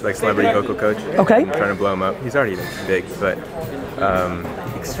coach, like celebrity vocal coach. Okay. I'm trying to blow him up. He's already big, but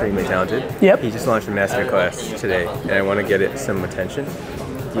extremely talented. Yep. He just launched a master class today, and I want to get it some attention.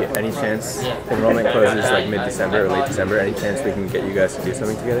 Any chance enrollment closes like mid-December or late December? Any chance we can get you guys to do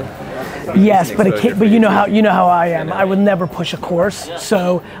something together? Yes, but it can't. But you know how I am. I would never push a course,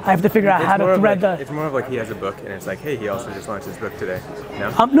 so I have to figure out how to thread the. It's more of like he has a book, and it's like, hey, he also just launched his book today. No.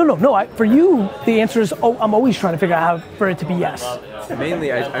 No. For you, the answer is, I'm always trying to figure out how for it to be yes.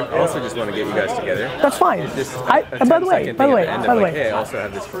 Mainly, I also just want to get you guys together. That's fine. It's just And by the way, hey, I also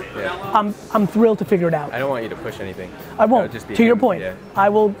have this. Yeah. I'm thrilled to figure it out. I don't want you to push anything. I won't. Just be To your him, point, yeah. I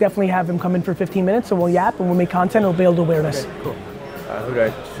will definitely have him come in for 15 minutes, and we'll yap and we'll make content. It'll build awareness. Cool. Who do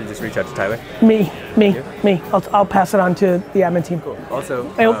I should just reach out to Tyler? Me. I'll pass it on to the admin team. Cool.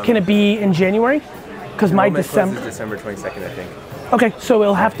 Also, Can it be in January? Because my enrollment December. closes December 22nd, I think. Okay, so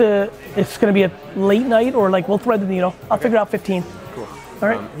it'll have to. It's going to be a late night, or like we'll thread the needle. I'll figure out 15. Cool. All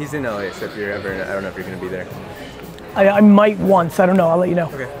right. He's in LA, so if you're ever, I don't know if you're going to be there. I might once. I don't know. I'll let you know.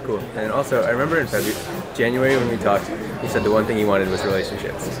 Okay, cool. And also, I remember in January when we talked, you said the one thing you wanted was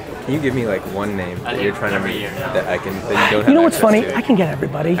relationships. Can you give me like one name that you're trying to meet that I can, that you don't have? You know what's funny? to? I can get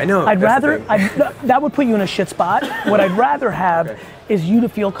everybody. I know. I'd rather. That would put you in a shit spot. What I'd rather have is you to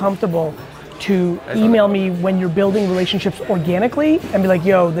feel comfortable to email me when you're building relationships organically and be like,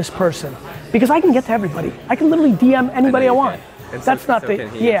 yo, this person. Because I can get to everybody. I can literally DM anybody I want. And that's so, not so the, can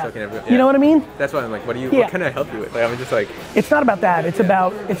he, yeah. So can everyone, You know what I mean? That's why I'm like, what can I help you with? Like, I'm just like. It's not about that. It's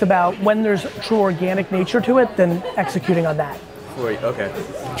about when there's true organic nature to it, then executing on that. Okay.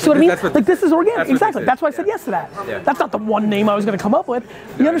 See what I mean? Like this is organic. That's Exactly. That's why I said yes to that. Yeah. That's not the one name I was going to come up with.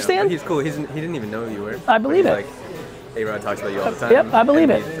 You understand? But he's cool. He didn't even know who you were. I believe it. Like, A-Rod talks about you all the time. Yep, I believe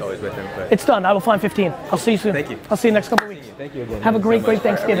it. He's always with him. But. It's done. I will find 15. I'll see you soon. Thank you. I'll see you next couple of weeks. Thank you again. Have a great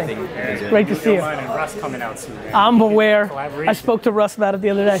Thanksgiving. Great to see you. And Russ coming out soon. I'm aware. I spoke to Russ about it the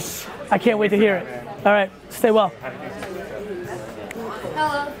other day. I can't wait to hear it. All right. Stay well.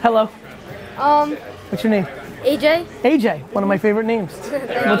 Hello. Hello. What's your name? AJ. AJ. One of my favorite names. Thank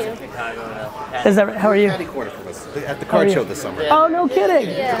you. How are you? At the card show this summer. Oh, no kidding.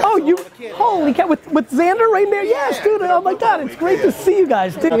 Yeah. Oh, you, holy cow, with Xander right there? Yes, dude. Oh my God, it's great to see you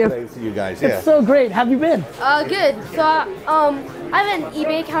guys. Thanks to you guys, yeah. It's so great. How have you been? Good. So, I have an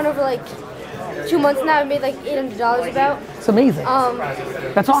eBay account over like 2 months now. I made like $800 about. It's amazing.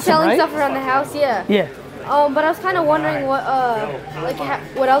 That's awesome, selling right? stuff around the house, yeah. Yeah. But I was kind of wondering what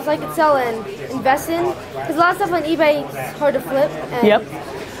what else I could sell and invest in, because a lot of stuff on eBay is hard to flip. And Yep.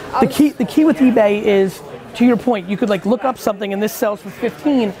 The key with eBay is, to your point, you could like look up something and this sells for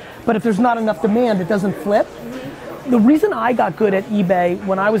 15, but if there's not enough demand, it doesn't flip. The reason I got good at eBay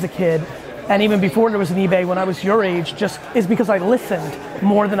when I was a kid, and even before there was an eBay when I was your age, just is because I listened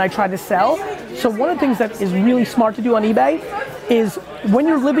more than I tried to sell. So one of the things that is really smart to do on eBay is when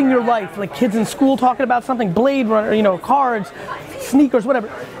you're living your life, like kids in school talking about something, Blade Runner, cards, sneakers, whatever,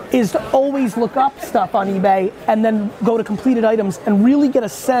 is to always look up stuff on eBay and then go to completed items and really get a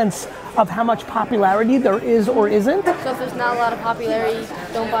sense of how much popularity there is or isn't. So if there's not a lot of popularity,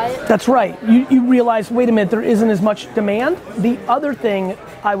 don't buy it? That's right. You realize, wait a minute, there isn't as much demand. The other thing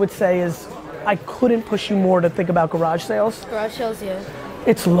I would say is I couldn't push you more to think about garage sales. Garage sales, yeah.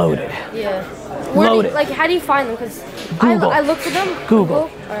 It's loaded. Yeah. Loaded. How do you find them? Because Google. I look for them. Google. All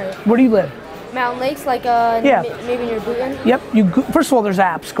right. Where do you live? Mountain Lakes, like maybe near Boonton. Yep. First of all, there's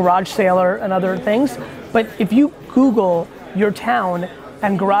apps, Garage Sailor and other things. But if you Google your town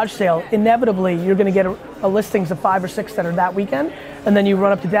and garage sale, inevitably you're going to get a listings of 5 or 6 that are that weekend, and then you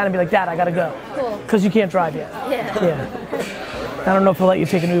run up to Dad and be like, Dad, I got to go. Cool. Because you can't drive yet. Yeah. I don't know if he'll let you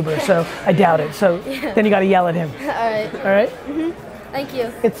take an Uber, so I doubt it. So then you got to yell at him. All right. All right? Thank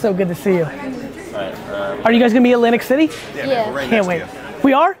you. It's so good to see you. Are you guys going to be Atlantic City? Yeah. Right Can't next wait. to you.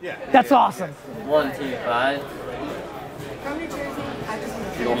 We are? Yeah. That's awesome. 1, 2, 5.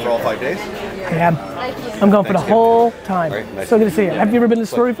 You going for all 5 days? I am. I'm going for the whole time. All right, nice So good to to see you. meet you. Have you ever been to the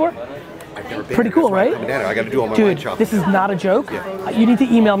store before? I've never been. Pretty cool, That's why I'm right? coming down here. I got to do all my wine Dude, shopping. this is not a joke. Yeah. You need to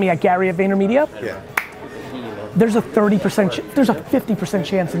email me at Gary@VaynerMedia. Yeah. There's a 30%, there's a 50%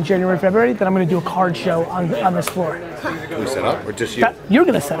 chance in January, February that I'm going to do a card show on this floor. Can we set up or just you? You're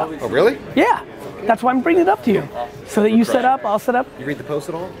going to set up. Oh, really? Yeah. That's why I'm bringing it up to you. So that you set up, I'll set up. You read the Post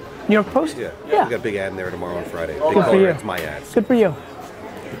at all? New York Post? Yeah. Yeah. We got a big ad in there tomorrow on Friday. Big Good for color you. ads, my ads. Good for you.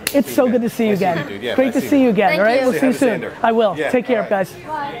 It's so good to see you again. dude. Yeah, Great nice to seeing see you. you again, Thank all right? you. We'll Say see you hi to soon. Xander. I will. Yeah. Take care, guys.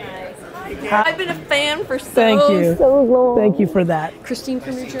 I've been a fan for Thank you. so long. Thank you for that. Christine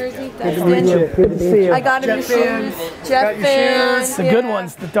from New Jersey. Good to meet you. Good to see you. I got him shoes. Jet fans. The good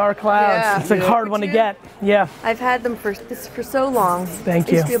ones, the dark clouds. Yeah. It's a hard one to get. Yeah. I've had them for so long. Thank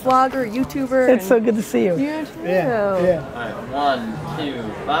I used you. to be a blogger, YouTuber. It's so good to see you. You too. Yeah. All right, 1,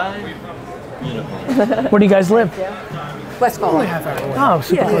 2, 5. Beautiful. Where do you guys live? West Falls. Oh,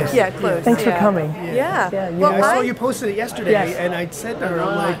 super close. Yeah, close. Thanks for Yeah. coming. Yeah. Well, I saw you posted it yesterday, Yes. and I said to her,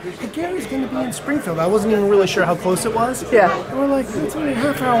 I'm like, hey, Gary's going to be in Springfield. I wasn't even really sure how close it was. Yeah. And we're like, it's only a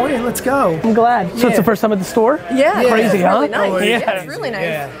half hour away. Let's go. I'm glad. So it's the first time at the store? Yeah, Crazy, it's huh? really nice. Oh, Yeah, it's really nice.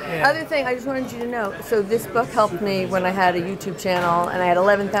 Yeah. Other thing, I just wanted you to know, so this book helped me when I had a YouTube channel and I had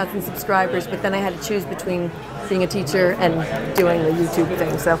 11,000 subscribers, but then I had to choose between being a teacher and doing the YouTube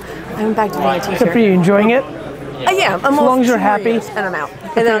thing. So I went back to being a teacher. Good for you. Enjoying it? I am. I'm As long as you're happy. And I'm out.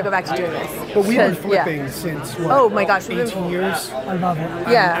 And then I'll go back to doing this. But we've been 'Cause, yeah. flipping since, what, Oh my gosh, we've been 18 years? I love it.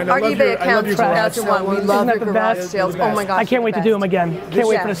 Yeah, And I our love eBay your- I account love your from garage 2001. sale We ones. love Isn't the that the garage best? sales. Oh my gosh. I can't wait to do them again. Can't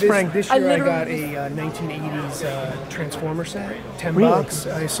wait for the spring. This year I literally- got a 1980s Transformer set, $10.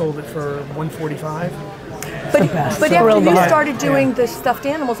 Really? I sold it for $145. But after you started doing the stuffed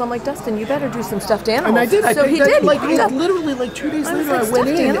animals, I'm like, Dustin, you better do some stuffed animals. And I did. So he did. Like, He picked up. literally, like 2 days later, I like, went stuffed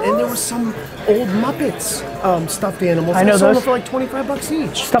in animals? and there was some old Muppets stuffed animals. I know sold those. them for like $25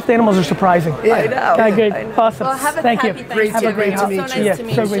 each. Stuffed animals are surprising. Yeah. I know. Okay, good. I know. Awesome. Well, have a Thank you. happy Have a great Thanksgiving. holiday. So nice to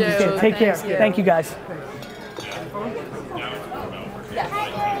meet so great to you. see you. Take care. Thank you. Thank you, guys.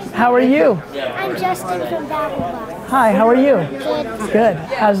 How are you? I'm Justin from BabbleBox. Hi, how are you? Good. Good.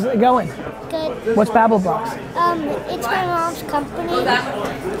 How's it going? Good. What's BabbleBox? It's my mom's company.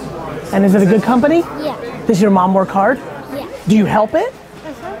 And is it a good company? Yeah. Does your mom work hard? Yeah. Do you help it?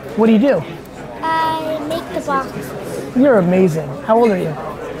 What do you do? I make the boxes. You're amazing. How old are you?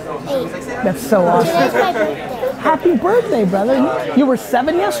 8. That's so Today's awesome. my birthday. Happy birthday, brother. You were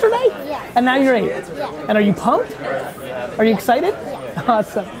 7 yesterday? Yeah. And now you're 8? Yeah. And are you pumped? Are you excited?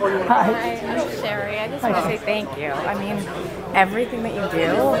 Awesome. Hi, I'm Sherry. I just want to say thank you. I mean, everything that you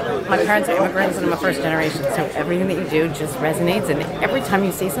do, my parents are immigrants and I'm a first generation, so everything that you do just resonates, and every time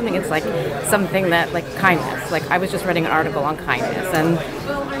you say something, it's like something that, like kindness. Like, I was just reading an article on kindness, and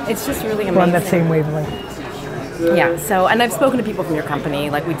it's just really amazing. We're on that same wavelength. Yeah, so, and I've spoken to people from your company,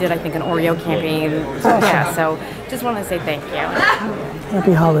 like we did, I think, an Oreo campaign. Yeah, so just want to say thank you.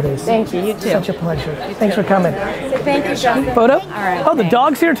 Happy holidays. Thank you, you too. Such a pleasure. Thanks for coming. Thank you, Justin. Photo? All right. Oh, the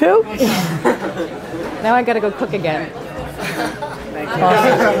dog's here too? Now I gotta go cook again.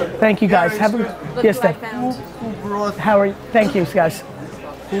 Awesome. Thank you guys. Have a yes, Dad. How are you? Thank you, guys.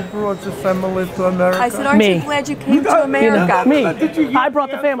 Who brought the family to America? I said, aren't you glad you came to America? Me. I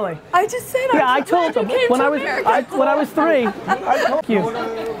brought the family. I just said, Yeah, I told them when I was when I was 3. Thank you.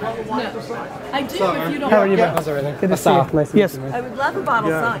 I do. If you don't. How are you, man? How's everything? Good to see you. Nice to Yes. I would love a bottle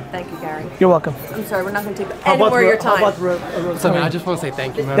signed. Thank you, Gary. You're welcome. I'm sorry, we're not going to take any more of your time. So, man, I just want to say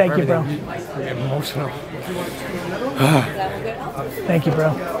thank you, man. Thank for you, bro. everything. I'm getting emotional. Thank you,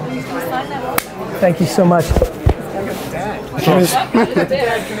 bro. Thank you so much.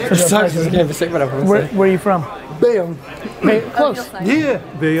 Where are you from? Bayonne. Close. Yeah.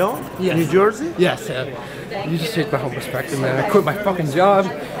 Bayonne? Yes. New Jersey? Yes, you just changed my whole perspective, man. I quit my fucking job.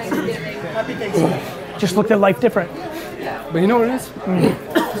 Just looked at life different. But you know what it is?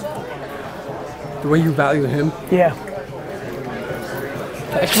 The way you value him. Yeah.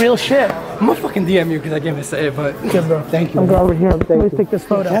 That's real shit. I'm gonna fucking DM you because I can't even say it, but Good, bro. thank you. I'm going over here. Let me you. take this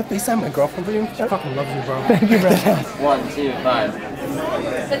photo. Can I FaceTime my girlfriend for you? She fucking loves you, bro. Thank you, bro. 1, 2, 5.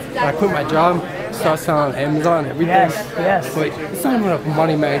 I quit my job, start selling on Amazon, everything. Yes. But it's not even enough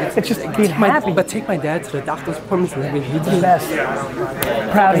money, man. It's just being happy. But take my dad to the doctor's appointments and everything. He's the best.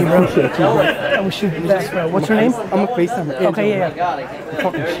 Proud of you, bro. I wish you the best, bro. What's her name? I'm gonna FaceTime her. Okay, yeah. I'm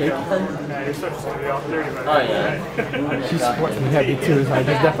fucking shaky. Oh, yeah. She's fucking happy too, so I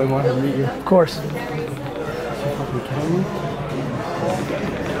just definitely want her to meet you. Of course.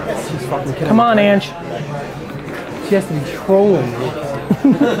 She's fucking kidding Come me. on, Ange. She has to be trolling me.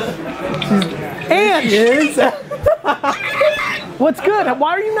 Ange! What's good?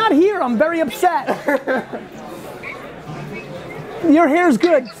 Why are you not here? I'm very upset. Your hair's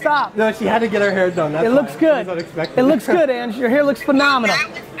good. Stop. No, she had to get her hair done. That's It looks good. It looks good, Ange. Your hair looks phenomenal.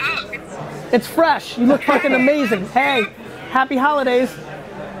 It's fresh. You look fucking amazing. Hey, happy holidays.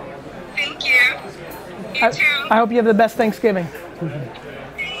 Thank you. You too. I hope you have the best Thanksgiving.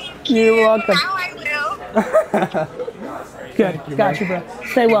 You're welcome. Now I will. Good. Got you, bro.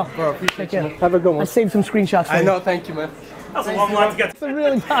 Stay well. Bro, Take care. Have a good one. I saved some screenshots for you. I know, thank you, man. That's a long line to get. It's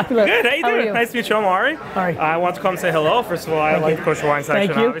really popular. Good, how you doing? you? Nice to meet you, I'm Ari. Ari. I want to come say hello. First of all, I like the kosher wine section,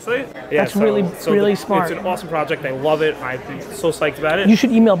 Thank you. obviously. That's really smart. It's an awesome project. I love it. I'm so psyched about it. You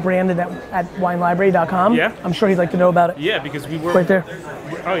should email Brandon at winelibrary.com. Yeah. I'm sure he'd like to know about it. Yeah, because we work Right there.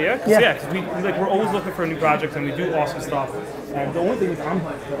 Oh yeah, Yeah. because we're always looking for new projects and we do awesome stuff. And the only thing is I'm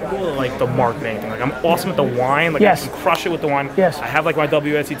cool at like the marketing. Like I'm awesome at the wine. Like Yes. I can crush it with the wine. Yes. I have like my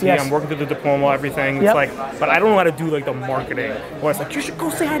WSET. Yes. I'm working through the diploma, everything. It's Yep. like, but I don't know how to do like the marketing. Where it's like you should go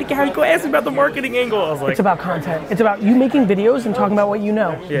say hi to Gary. Go ask him about the marketing angle. I was like, It's about content. It's about you making videos and talking about what you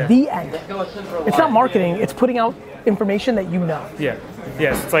know. Yeah. The end. It's not marketing. It's putting out information that you know. yeah.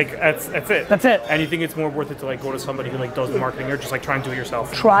 Yes, it's like that's it. That's it. And you think it's more worth it to like go to somebody who like does the marketing or just like try and do it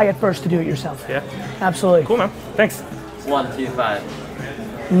yourself? Try at first to do it yourself. Yeah. Absolutely. Cool, man. Thanks. 1, 2,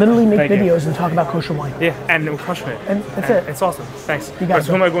 5. Literally make Thank you. videos and talk about kosher wine. Yeah, and we're crushing it. And that's it. It's awesome. Thanks. You got Alright,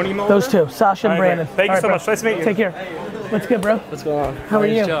 so who am I going to email? Those over? two, Sasha and All right, Brandon. Thank you All so right, much. bro. Nice to meet you. Take care. What's good, bro? What's going on? How are My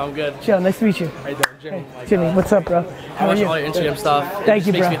name's you? Joe, I'm good. Joe, nice to meet you. How you doing, Jimmy? Jimmy, what's up, bro? How I are watch you? all your Instagram stuff. Thank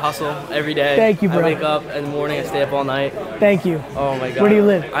you, It just makes bro. me hustle every day. Thank you, bro. I wake up in the morning, I stay up all night. Thank you. Oh my god. Where do you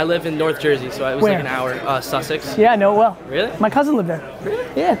live? I live in North Jersey, so it was Where? like an hour. Sussex. Yeah, I know it well. Really? My cousin lived there. Really?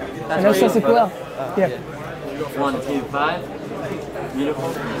 Yeah, I know where you Sussex live, well. brother? Yeah. 1, 2, 5.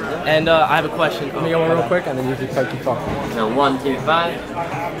 And I have a question. Let me go real quick, and then you can keep talking. No, 1, 2, 5.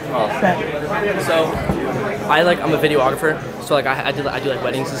 So, I'm a videographer. So like I do like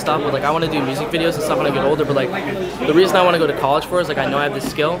weddings and stuff. But like I want to do music videos and stuff when I get older. But like the reason I want to go to college for is like I know I have the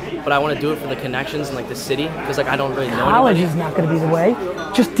skill, but I want to do it for the connections in like the city because like I don't really know College anybody. is not going to be the way.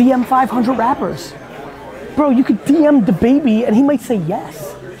 Just DM 500 rappers. Bro, you could DM the baby and he might say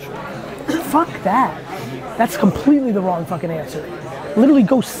yes. Fuck that. That's completely the wrong fucking answer. Literally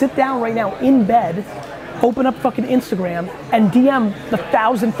go sit down right now in bed, open up fucking Instagram and DM the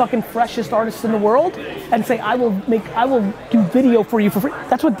 1,000 fucking freshest artists in the world and say, I will do video for you for free.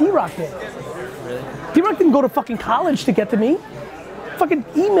 That's what D-Rock did. Really? D-Rock didn't go to fucking college to get to me. Fucking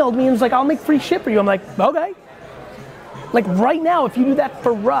emailed me and was like, I'll make free shit for you. I'm like, okay. Like right now, if you do that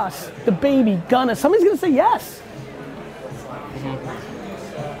for Russ, the baby, Gunna, somebody's gonna say yes.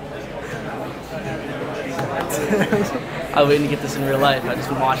 I wouldn't get this in real life. I just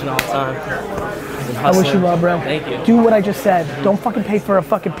been watching all the time. I wish you well, bro. Thank you. Do what I just said. Don't fucking pay for a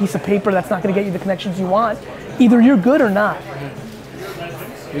fucking piece of paper that's not gonna get you the connections you want. Either you're good or not.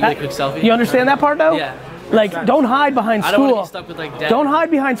 We get a quick selfie. You understand that part though? Yeah. Like, don't hide behind I don't want to school. be stuck with like debt. Don't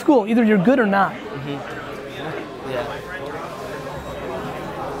hide behind school. Either you're good or not. Yeah.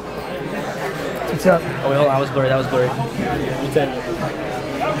 What's up? Oh wait, hold on. That was blurry. That was blurry.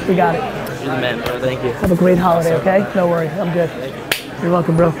 We got it. You're the man, bro. Thank you. Have a great holiday, okay? No worry, I'm good. You're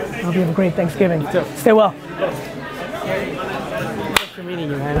welcome, bro. I hope you have a great Thanksgiving. Stay well. Thanks for meeting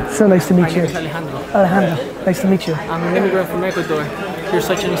you, man. So nice to meet My you. name is Alejandro. Alejandro, nice to meet you. I'm an immigrant from Ecuador. You're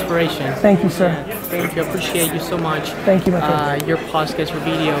such an inspiration. Thank you, sir. Thank you. I appreciate you so much. Thank you, my friend. Your podcasts, your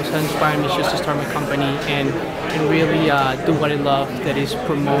videos have inspired me just to start my company and really do what I love, that is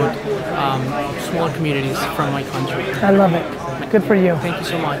promote small communities from my country. I love it. Good for you. Thank you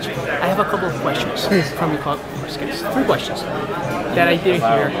so much. I have a couple of questions from your podcast. 3 questions that I didn't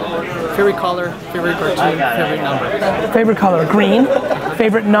hear. Favorite color, favorite cartoon, favorite number. Favorite color, green.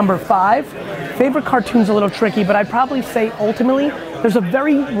 Favorite number, 5. Favorite cartoon's a little tricky, but I'd probably say ultimately, there's a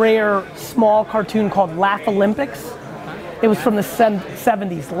very rare small cartoon called Laugh Olympics. It was from the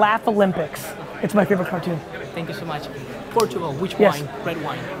 70s, Laugh Olympics. It's my favorite cartoon. Thank you so much. Portugal, which Yes. wine? Red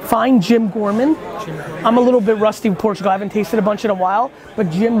wine. Find Jim Gorman. Jim Gorman. I'm a little bit rusty with Portugal. I haven't tasted a bunch in a while, but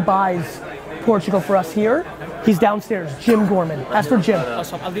Jim buys Portugal for us here. He's downstairs, Jim Gorman. Ask for Jim.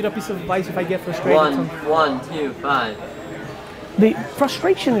 Awesome. I'll need a piece of advice if I get frustrated. 1, 2, 5. The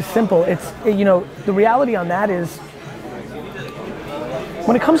frustration is simple. It's, the reality on that is,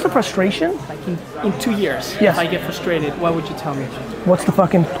 when it comes to frustration, Like in 2 years, Yes. if I get frustrated, what would you tell me? what's the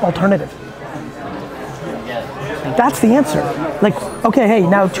fucking alternative? That's the answer. Like, okay, hey,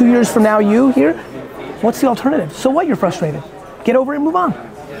 now 2 years from now, you here, what's the alternative? So what, you're frustrated? Get over it and move on.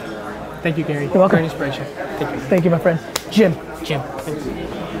 Thank you, Gary. You're welcome. Great inspiration. Thank you. Thank you, my friend. Jim. Jim.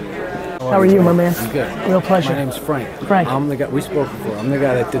 How are you, my man? I'm good. Real pleasure. My name's Frank. Frank. I'm the guy, we spoke before. I'm the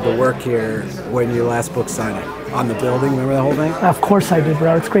guy that did the work here when your last book signing on the building. Remember that whole thing? Of course I did,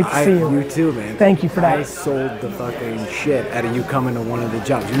 bro. It's great to see you. You too, man. Thank you for that. I sold the fucking shit out of you coming to one of the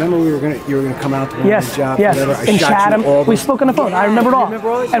jobs. Remember you were gonna come out to one of Yes, the jobs? yes. Whatever. I In shot Chatham, you all we the- spoke on the phone. I remember it all. You remember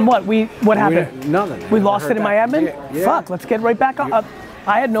all this? And what happened? Nothing. We I lost heard it in my back. admin? Yeah. Fuck, let's get right back up.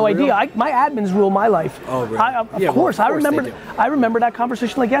 I had no For real? idea. My admins rule my life. Oh, really? Of Yeah, well, course, of I course they remember. do. I remember that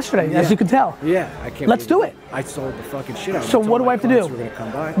conversation like yesterday, as Yeah. you can tell. Yeah, I can't. Let's do it. I sold the fucking shit out of it. So I told what do my I have to clients do? We're gonna come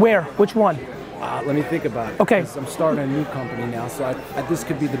by. Where? Which one? Let me think about it. Okay. 'Cause I'm starting a new company now, so this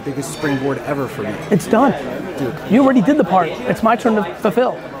could be the biggest springboard ever for me. It's done. Dude. You already did the part. It's my turn to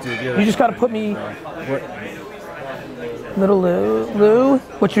fulfill. Dude, You just got to put me. What? Little Lou.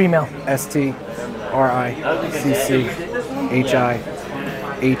 What's your email?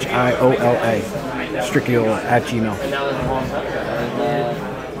 STRICCHIHIOLA Striciola@gmail.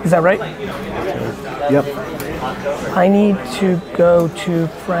 Is that right? Yep. I need to go to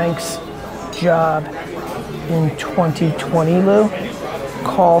Frank's job in 2020, Lou.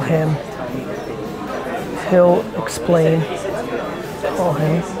 Call him. He'll explain. Call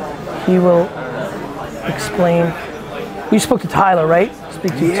him. He will explain. You spoke to Tyler, right?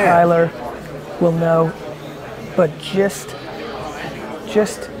 Speak to Yeah. Tyler. We'll know. But just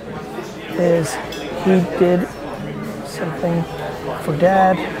is he did something for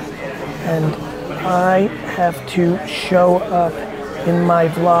Dad, and I have to show up in my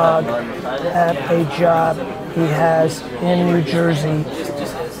vlog at a job he has in New Jersey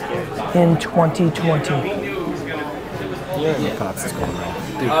in 2020. Pops is going wrong.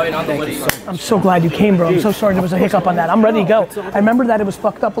 Dude, Thank you. I'm so glad you came, bro. I'm so sorry there was a hiccup on that. I'm ready to go. I remember that it was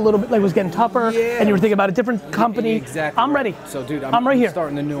fucked up a little bit, like it was getting tougher, and you were thinking about a different company. Exactly. I'm ready. So, dude, I'm right here.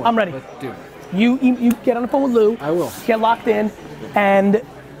 starting the new one. I'm ready. But, dude, You get on the phone with Lou. I will. Get locked in. and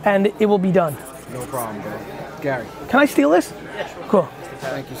it will be done. No problem, bro. Gary. Can I steal this? Yeah, sure. Cool.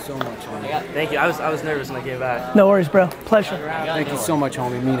 Thank you so much, homie. Thank you. I was nervous when I gave back. No worries, bro. Pleasure. Thank you so much,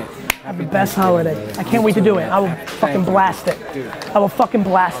 homie. Mean it. Happy best holiday. I can't wait to do it. I will fucking blast it. I will fucking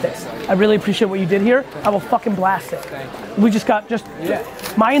blast it. I really appreciate what you did here. I will fucking blast it. We just got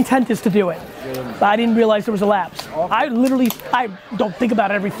my intent is to do it. But I didn't realize there was a lapse. I don't think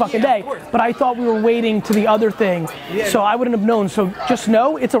about it every fucking day, but I thought we were waiting to the other thing, so I wouldn't have known. So just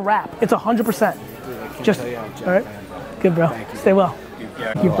know it's a wrap. It's 100%. Just, all right? Good, bro. Stay well.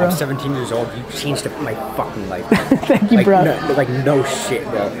 Thank you, bro. I'm 17 years old. You changed my fucking life. Thank you, bro. No shit,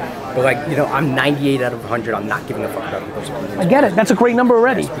 bro. But I'm 98 out of 100. I'm not giving a fuck about people's opinions. I get it. That's a great number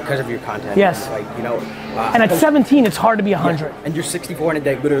already. It's because of your content. Yes. And at 17, it's hard to be 100. Yeah. And you're 64 in a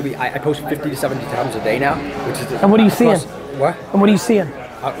day. Literally, I post 50 to 70 times a day now. Which is. And what are you seeing? What? And what are you seeing?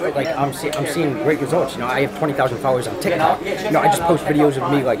 I'm seeing great results. I have 20,000 followers on TikTok. I just post videos of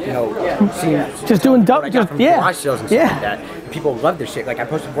me, seeing just doing dope, garage sales and stuff like that. People love this shit. I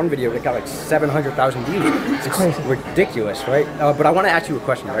posted one video that got 700,000 views. It's crazy, ridiculous, right? But I want to ask you a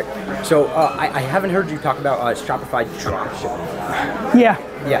question, right? So I haven't heard you talk about Shopify dropshipping. Yeah.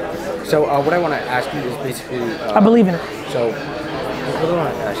 Yeah. So what I want to ask you is basically. I believe in it. So what do I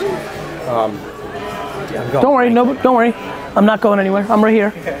want to ask you? Don't worry. No, don't worry. I'm not going anywhere. I'm right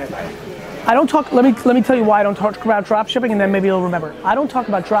here. I don't talk. Let me tell you why I don't talk about drop shipping, and then maybe you'll remember. I don't talk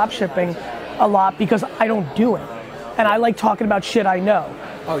about drop shipping a lot because I don't do it, and I like talking about shit I know.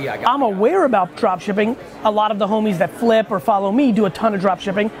 Oh yeah. I'm aware about drop shipping. A lot of the homies that flip or follow me do a ton of drop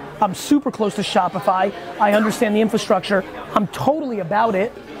shipping. I'm super close to Shopify. I understand the infrastructure. I'm totally about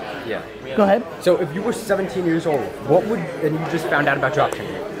it. Yeah. Go ahead. So if you were 17 years old, and you just found out about drop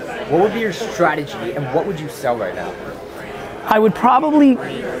shipping, what would be your strategy, and what would you sell right now? I would probably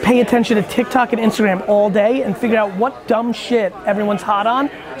pay attention to TikTok and Instagram all day and figure out what dumb shit everyone's hot on.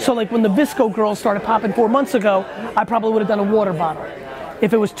 So when the Visco girls started popping 4 months ago, I probably would have done a water bottle.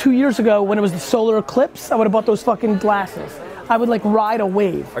 If it was 2 years ago when it was the solar eclipse, I would have bought those fucking glasses. I would ride a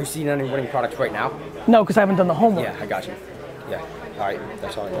wave. Are you seeing any winning products right now? No, because I haven't done the homework. Yeah, I got you. Yeah, all right,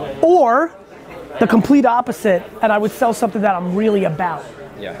 that's all I know. Or the complete opposite, and I would sell something that I'm really about.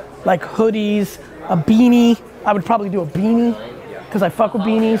 Yeah. Like hoodies, a beanie. I would probably do a beanie because I fuck with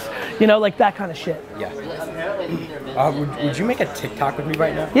beanies, that kind of shit. Yeah. Would you make a TikTok with me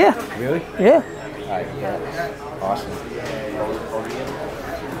right now? Yeah. Really? Yeah. All right, yeah. Awesome.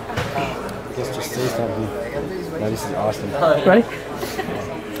 I guess just say something. No, this is awesome. Ready?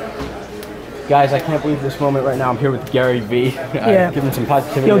 Guys, I can't believe this moment right now. I'm here with Gary V. Yeah. Give him some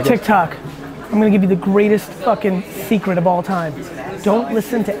positivity. Yo, TikTok. I'm gonna give you the greatest fucking secret of all time. Don't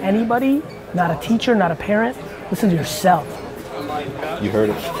listen to anybody, not a teacher, not a parent. Listen to yourself. You heard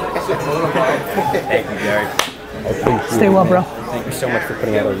it. Thank you, Gary. Stay well, bro. Thank you so much for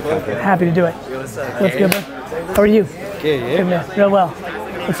putting out all your content. Happy to do it. What's good, bro? How are you? Good, Good, man. Real well.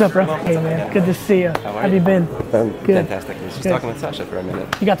 What's up, bro? Hey, man. Good to see you. How have you been? Good. Fantastic. I was just Good. talking with Sasha for a minute.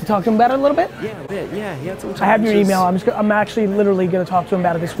 You got to talk to him about it a little bit? Yeah, a bit. Yeah, he had some I have your challenges. email. I'm actually literally going to talk to him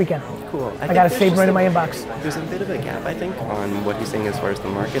about it this weekend. Cool. I got it saved right in my inbox. There's a bit of a gap, I think, on what he's saying as far as the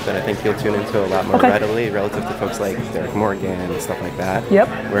market that I think he'll tune into a lot more Okay. readily relative to folks like Derek Morgan and stuff like that. Yep.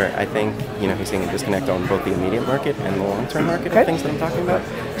 Where I think, he's seeing a disconnect on both the immediate market and the long-term market Okay. of things that I'm talking about.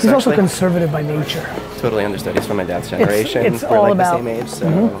 He's also conservative by nature. Totally understood. He's from my dad's generation. It's We're all like about- the same age, so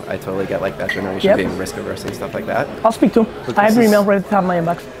Mhm. I totally get like that generation Yep. being risk averse and stuff like that. I'll speak to him. But I have this your is- email right at the top of my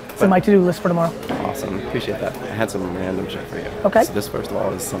inbox. It's in my to-do list for tomorrow. Awesome. Appreciate that. I had some random shit for you. Okay. So this, first of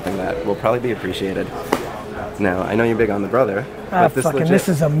all, is something that will probably be appreciated. Now, I know you're big on the brother, Ah, but fucking, legit, this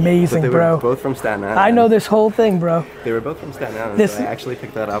is amazing, but they bro. were both from Staten Island. I know this whole thing, bro. They were both from Staten Island, This- so I actually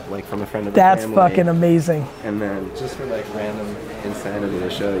picked that up from a friend of the That's family. fucking amazing. And then, just for random insanity to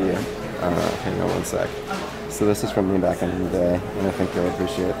show you, hang on one sec. So this is from me back in the day, and I think you'll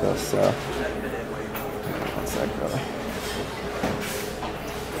appreciate this, so. Hang on one sec, brother.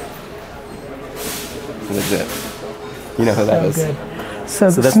 Legit. You know who that is? Good. So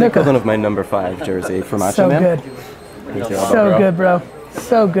that's the Snooker. equivalent of my number 5 jersey for Macho So Man. good. Me too, So good, bro.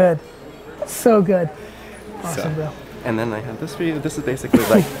 So good. So good. Awesome, So, bro. and then I have this for you. This is basically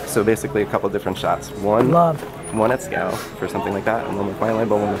basically a couple different shots. One at scale for something like that, and one with my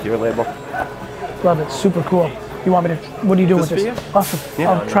label, one with your label. Love it. Super cool. You want me to? What are you doing This with for this? you? Awesome.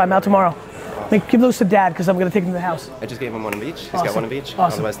 Yeah. I'll try them out tomorrow. Give those to Dad because I'm gonna take them to the house. I just gave him one of each. He's got Awesome. one of each.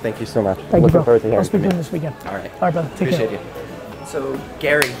 Awesome. Otherwise, thank you so much. Thank you, Looking bro. forward to hearing I'll speak from to you. him this weekend. All right. All right, brother. Take Appreciate care. you. So,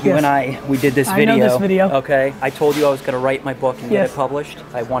 Gary, you Yes. and we did this I video. know this video. Okay. I told you I was going to write my book and get Yes. it published.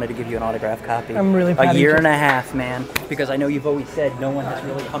 I wanted to give you an autographed copy. I'm really proud A of year you. and a half, man. Because I know you've always said no one has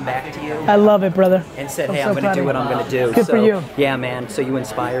really come back to you. I love it, brother. And said, I'm hey, so I'm going proud to do of what you. I'm going to do. Good so, for you. Yeah, man. So you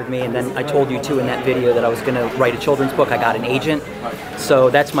inspired me. And then I told you, too, in that video that I was going to write a children's book. I got an agent. So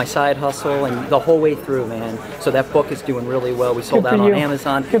that's my side hustle. And the whole way through, man. So that book is doing really well. We sold Good out for on you.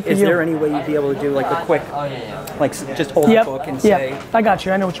 Amazon. Good for Is you. there any way you'd be able to do like a quick, like just hold Yep. the book and say, Yep. I got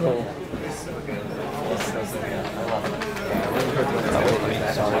you. I know what you mean.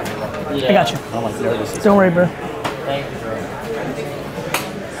 I got you. Don't worry, bro.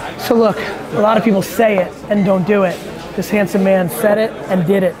 So look, a lot of people say it and don't do it. This handsome man said it and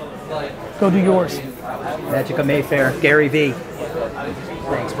did it. Go do yours. Magic of Mayfair, Gary V.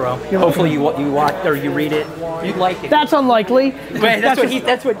 Thanks, bro. Hopefully you watch or you read it. You'd like it. That's unlikely. Wait, that's what he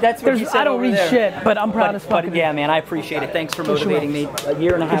There's- said I don't over read there. shit, but I'm proud as fuck. But yeah, man, I appreciate it. Thanks for Yes, you will. motivating me. A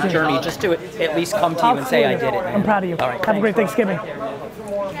year and a half journey just to at least come to you and say I did it, man. I'm proud of you. All right, Have a great Thanksgiving.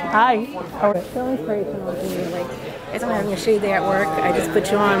 Hi. How are you? So inspirational to me. Like, as I'm having a shade day at work, I just put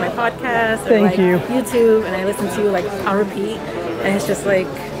you on my podcast or Thank like you. YouTube, and I listen to you like on repeat, and it's just like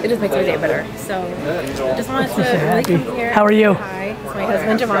it just makes my day better. So I just wanted to so really happy. come here. How are you? Hi, it's my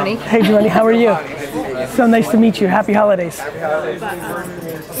husband Giovanni. Hey, Giovanni, how are you? So nice to meet you. Happy holidays. But,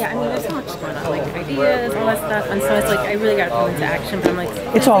 yeah, I mean, there's so much going on, like ideas, all that stuff, and so it's like I really got to put into action. But I'm like,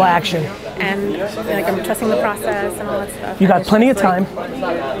 It's all action. and like I'm trusting the process and all that stuff. You and got it's plenty of just, time,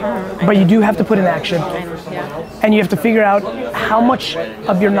 like, but you do have to put in action. yeah. And you have to figure out how much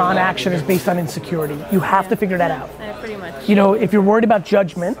of your non-action is based on insecurity. You have to figure that out. Yeah, pretty much. You know, if you're worried about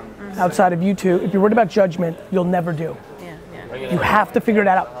judgment outside of YouTube, if you're worried about judgment, you'll never do. You have to figure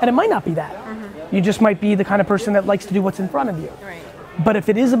that out. And it might not be that. You just might be the kind of person that likes to do what's in front of you. Right. But if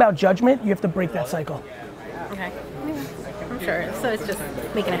it is about judgment, you have to break that cycle. Okay. I'm sure. So it's just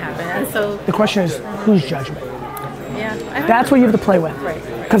making it happen. And so The question is, whose judgment? yeah. That's what you have to play with. Right.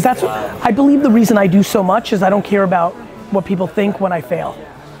 Because that's what, I believe the reason I do so much is I don't care about what people think when I fail.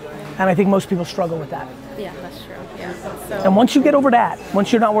 And I think most people struggle with that. Yeah, that's true. Yeah. So And once you get over that,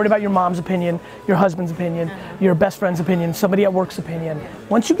 once you're not worried about your mom's opinion, your husband's opinion, your best friend's opinion, somebody at work's opinion,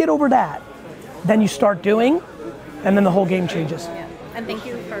 once you get over that, then you start doing, and then the whole game changes. yeah. And thank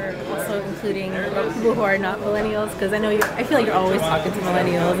you for also including people who are not millennials, because I know I feel like you're always talking to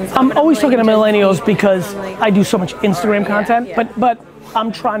millennials. And stuff, I'm but always talking to like, millennials because I do so much Instagram content, yeah. but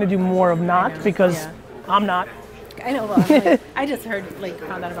I'm trying to do more of not because I'm not. I know. Well, like, I just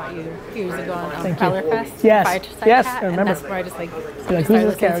found out about you a few years ago on Thank you. Feller Fest. Yes. Fireside Yes, Chat, I remember. And that's where I just You're like, started who's this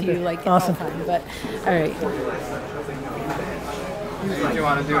listening character? to you like Awesome. all the time. But all right. Do you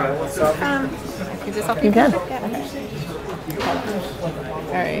want to do it? Is this help You can. Yeah.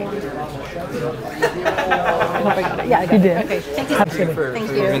 All right. I hope I got it. Yeah, I got You it. did. Okay. Thank you. Absolutely. Thank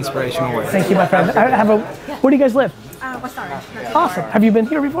For you. your inspirational words. Thank you, my friend. I have a. Where do you guys live? West Orange. Awesome. Have you been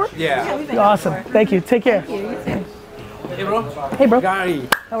here before? Yeah. we've been Awesome. here before. Thank you. Take care. Thank you. You too. Hey, bro. Hey, bro. Gary.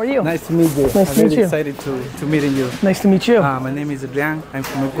 How are you? Nice to meet you. Nice to I'm meet really you. excited to meeting you. Nice to meet you. My name is Adrian. I'm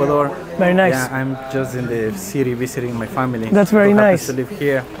from Ecuador. Very nice. Yeah, I'm just in the city visiting my family. That's very who happens nice. to live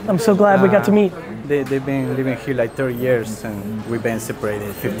here. I'm so glad we got to meet. They've been living here like 30 years, and we've been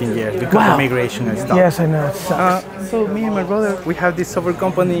separated 15 years because Wow. of migration and stuff. Yes, I know. It sucks. So me and my brother, we have this software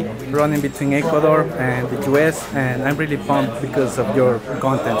company running between Ecuador and the US, and I'm really pumped because of your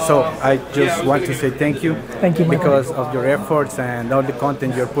content. So I just want to say thank you. Thank you, my because of your efforts and all the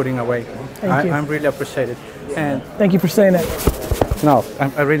content you're putting away. Thank you. I'm really appreciated. And Thank you for saying that. no,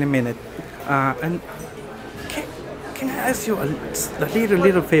 I really mean it. And can I ask you a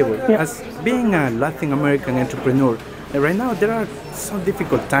little favor? Yeah. As being a Latin American entrepreneur, right now there are some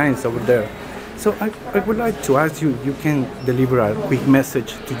difficult times over there. So I would like to ask you, you can deliver a quick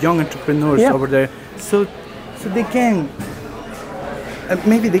message to young entrepreneurs Yeah. over there, so they can,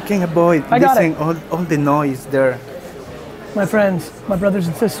 maybe they can avoid I got listening all the noise there. My friends, my brothers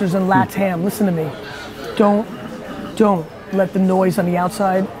and sisters in LATAM, listen to me. Don't let the noise on the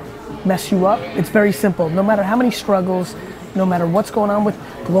outside mess you up. It's very simple. No matter how many struggles, no matter what's going on with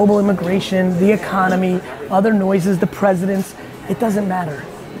global immigration, the economy, other noises, the presidents, it doesn't matter.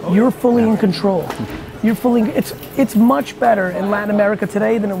 You're fully in control. It's much better in Latin America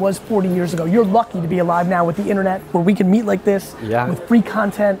today than it was 40 years ago. You're lucky to be alive now with the internet where we can meet like this, with free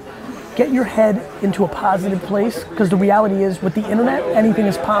content. Get your head into a positive place, because the reality is with the internet, anything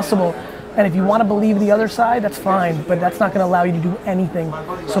is possible. And if you want to believe the other side, that's fine, but that's not going to allow you to do anything.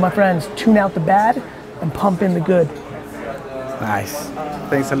 So my friends, tune out the bad and pump in the good. Nice.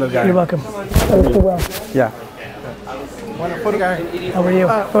 Thanks a lot, guys. You're welcome. I wish you well. Yeah. How are you?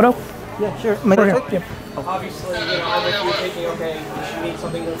 Photo? Yeah, sure. My Right name here. Yep. Obviously, if you're taking, okay, you need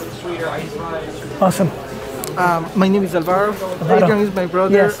something a little bit sweeter, ice cream. Awesome. My name is Alvaro. Adrian is my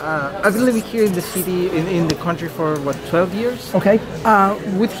brother. Yes. I've been living here in the city, in the country for, 12 years? Okay.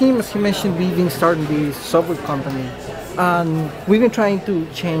 With him, as he mentioned, we've been starting this software company. And we've been trying to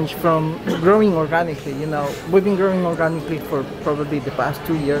change from growing organically, We've been growing organically for probably the past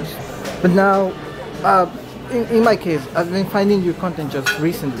 2 years. But now, in my case, I've been finding your content just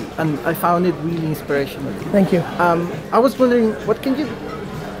recently, and I found it really inspirational. Thank you. I was wondering, what can you,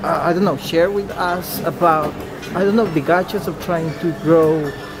 share with us about, the gadgets of trying to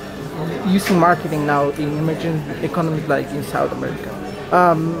grow using marketing now in emerging economies like in South America?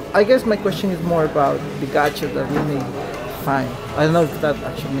 I guess my question is more about the gadget that we may find. I don't know if that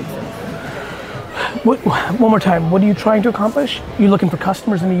actually makes sense. One more time, what are you trying to accomplish? You looking for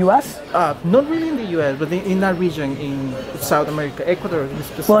customers in the U.S.? Not really in the U.S., but in that region, in South America, Ecuador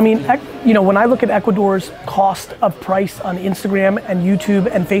specifically. Well, I mean, when I look at Ecuador's cost of price on Instagram and YouTube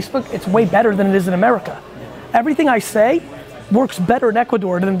and Facebook, it's way better than it is in America. Everything I say works better in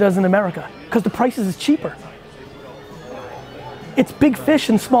Ecuador than it does in America because the prices is cheaper. It's big fish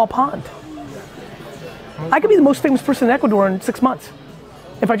in small pond. I could be the most famous person in Ecuador in 6 months.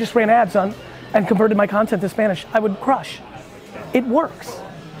 If I just ran ads on and converted my content to Spanish, I would crush. It works.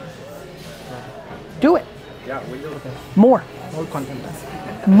 Do it. Yeah, we do. More. More content.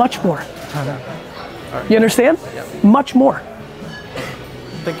 Much more. You understand? Yeah. Much more.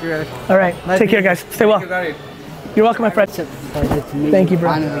 Thank you, guys. All right. Take care, guys. Stay well. You're welcome, my friend. Thank you,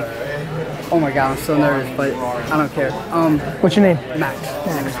 bro. Oh my god, I'm so nervous, but I don't care. What's your name? Max.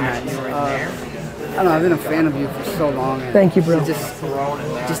 I don't know, I've been a fan of you for so long. And Thank you, bro.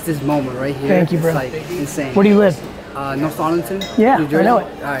 Just this moment right here. Thank you, bro. It's like insane. Where do you live? North Arlington. Yeah, New Jersey. I know it.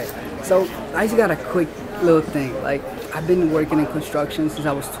 Alright. So I just got a quick little thing. Like, I've been working in construction since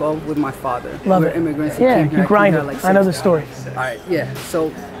I was 12 with my father. Love We're it. immigrants. He Yeah, came here. you I came grind here it. at like I know the 6. story. Alright, yeah.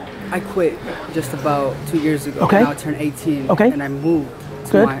 So I quit just about 2 years ago. Okay. Now I turned 18. Okay. And I moved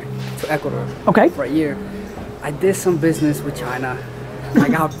to Ecuador. Okay. For a year. I did some business with China. I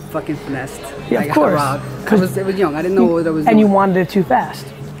got fucking finessed. Yeah, I of got course. robbed. I was young. I didn't know what I was doing. And you wanted it too fast.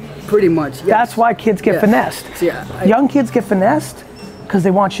 Pretty much, yes. That's why kids get Yeah. finessed. Yeah, Young kids get finessed because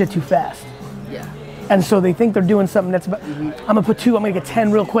they want shit too fast. Yeah. And so they think they're doing something that's about, I'm gonna put 2, I'm gonna get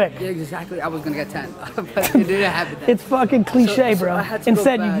 10 real quick. Yeah, exactly. I was gonna get 10, but it didn't happen. Then. It's fucking cliche, So bro. I had to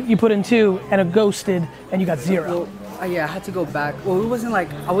Instead, go back. you put in 2 and it ghosted and you got 0. Well, yeah, I had to go back. Well, it wasn't like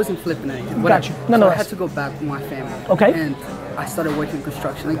I wasn't flipping anything. Got you. So I Nonetheless. had to go back with my family. Okay. And I started working in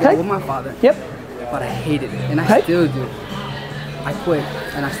construction again Okay. with my father. Yep. But I hated it, and I Okay. still do. I quit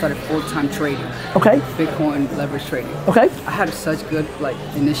and I started full-time trading. Okay. Bitcoin leverage trading. Okay. I had such good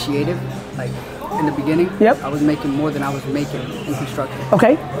initiative, in the beginning. Yep. I was making more than I was making in construction.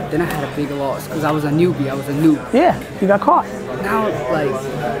 Okay. Then I had a big loss because I was a newbie. I was a noob. Yeah, you got caught. Now,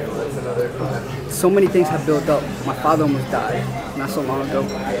 so many things have built up. My father almost died not so long ago.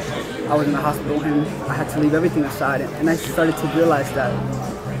 I was in the hospital with him. I had to leave everything aside, and I started to realize that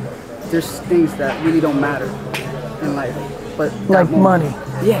there's things that really don't matter in life. But Like money.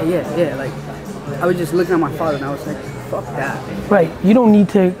 Yeah. I was just looking at my father, and I was like, fuck that. Right. You don't need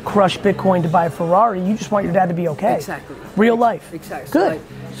to crush Bitcoin to buy a Ferrari. You just want your dad to be okay. Exactly. Real life. Exactly. Good.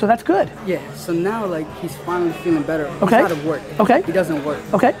 So that's good. Yeah. So now, he's finally feeling better. Okay. He's out of work. Okay. He doesn't work.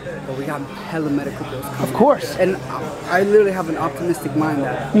 Okay. But we got hella medical bills coming. Of course. And I literally have an optimistic mind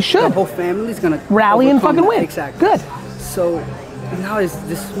that you should. The whole family's gonna rally and overcome fucking that. win. Exactly. Good. So now this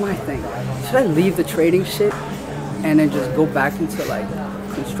is my thing. Should I leave the trading shit and then just go back into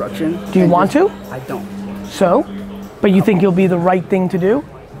construction? Do you want to? I don't. So? But you think you'll be the right thing to do?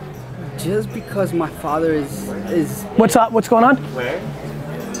 Just because my father is What's up? What's going on? Where?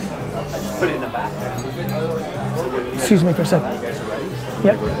 Put it in the back. Excuse me for a second.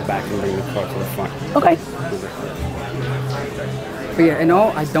 Yep. Go to the back and bring the car to the front. Okay. But yeah, and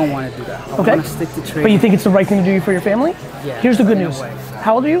all I don't want to do that. I Okay. want to stick to trading. But you think it's the right thing to do for your family? Yeah. Here's the good in a news. way.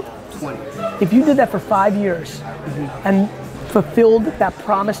 How old are you? 20. If you did that for 5 years and fulfilled that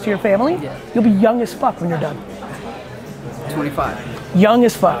promise to your family, you'll be young as fuck when you're done. 25. Young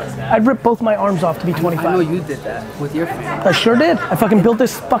as fuck. I'd rip both my arms off to be 25. I know you did that with your family. I sure did. I fucking built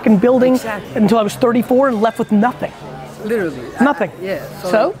this fucking building Exactly. until I was 34 and left with nothing. Literally. Nothing. Yeah.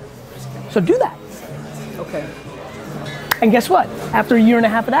 So do that. Okay. And guess what? After a year and a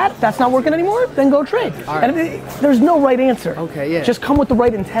half of that, if that's not working anymore, then go trade. All right. And there's no right answer. Okay, yeah. Just come with the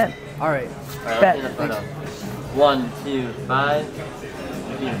right intent. All right. Bet. 1, 2, 5.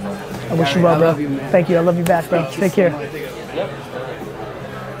 Beautiful. I wish you well, I bro. love you, man. Thank you. I love you back, bro. Take care.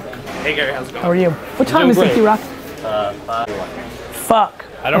 Hey Gary, how's it going? How are you? What time is it, great. D-Rock? 5. Fuck.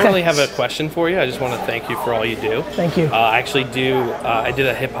 I don't really have a question for you. I just want to thank you for all you do. Thank you. I actually do. I did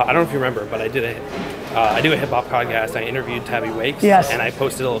a hip hop. I don't know if you remember, but I do a hip hop podcast. I interviewed Tabby Wakes. Yes. And I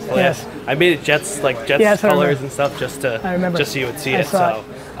posted a little clip. Yes. I made it Jets Yes, I colors remember. and stuff just so you would see I it. saw So it.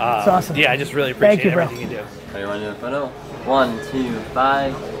 It's awesome. yeah, I just really appreciate Thank you, bro. everything you do. You want to do a photo? 1, 2,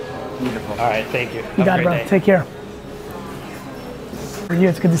 5. Beautiful. All right, thank you. You got it, bro. Take care. For you,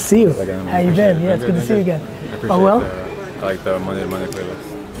 it's good to see you. How you been? Yeah, it's good to see you again. Oh well. I like the Monday playlist.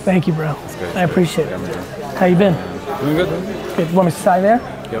 Thank you, bro. It's good. I appreciate it. How you been? Doing good. Good. You want me to sign there?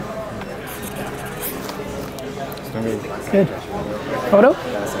 Yep. It's doing good. Good. Photo?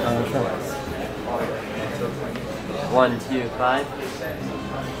 Sure. 1, 2, 5.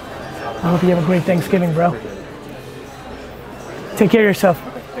 I hope you have a great Thanksgiving, bro. Take care of yourself.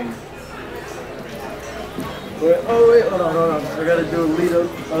 Wait, hold on. I gotta do a lead up.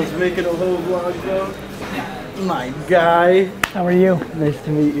 I was making a whole vlog, bro. My guy. How are you? Nice to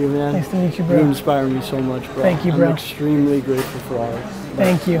meet you, man. Nice to meet you, bro. You inspire me so much, bro. Thank you, bro. I'm extremely grateful for all of it.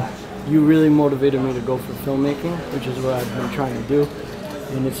 Thank you. You really motivated me to go for filmmaking, which is what I've been trying to do.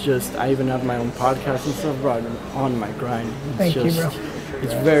 And it's just, I even have my own podcast and stuff, bro. I've been on my grind. Thank you, bro.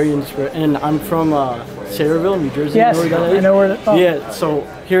 It's very inspiring. And I'm from Sayreville, New Jersey. Yes, you know where that is? I know where that- oh. Yeah, so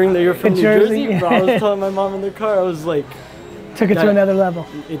hearing that you're from New Jersey. Jersey, bro, I was telling my mom in the car, I was like... Took it to another level.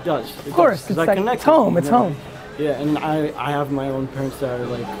 It does. Of course, it's like, it's home, it's home. Yeah, and I have my own parents that are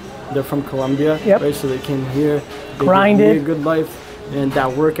like, they're from Colombia, right? So they came here, they Grinded. gave me a good life, and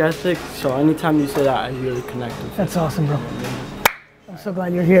that work ethic. So anytime you say that, I really connect with it. That's awesome, bro. I'm so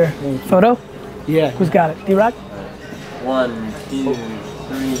glad you're here. Photo? Yeah. Who's got it? D-Rock? 1, 2, 3.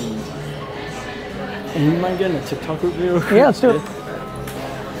 And you mind getting a TikTok review? Yeah, let's do it.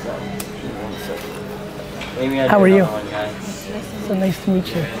 How are you? So nice to meet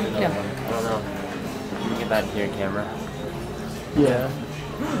you. Yeah. I don't know. Can you get back to your camera? Yeah.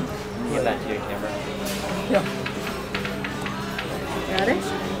 Can you get back to your camera? Yeah. Got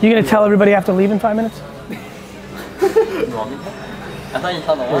it? You gonna tell everybody I have to leave in 5 minutes? You want me to? I thought you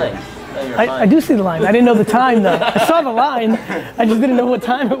saw the line. I do see the line. I didn't know the time though. I saw the line. I just didn't know what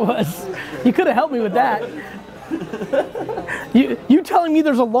time it was. You could have helped me with that. You telling me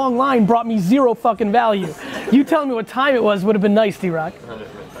there's a long line brought me zero fucking value. You telling me what time it was would have been nice, D-Rock. 100%.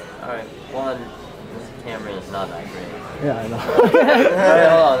 Alright, this camera is not that great. Yeah, I know. Alright,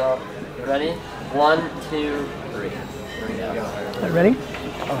 hold on. You ready? 1, 2, 3. Here we go. Ready?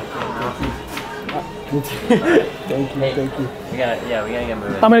 Thank you. We gotta get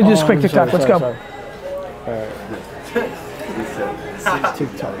moving. I'm gonna do this quick TikTok. Let's go. Alright.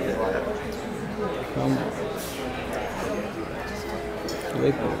 TikTok. Come on.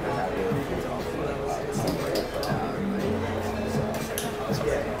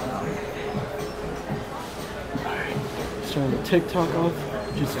 Starting the TikTok off.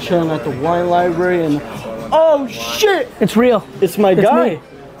 Just chilling at the wine library and oh shit! It's real. It's my It's guy. me.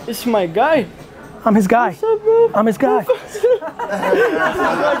 It's my guy. I'm his guy. What's up, bro? I'm his guy.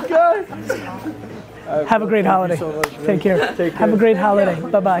 My guy. Have a great holiday. Take care. Have a great holiday.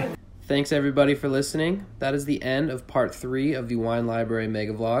 Bye-bye. Thanks everybody for listening. That is the end of part 3 of the Wine Library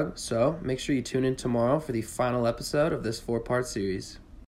Megavlog. So make sure you tune in tomorrow for the final episode of this 4-part series.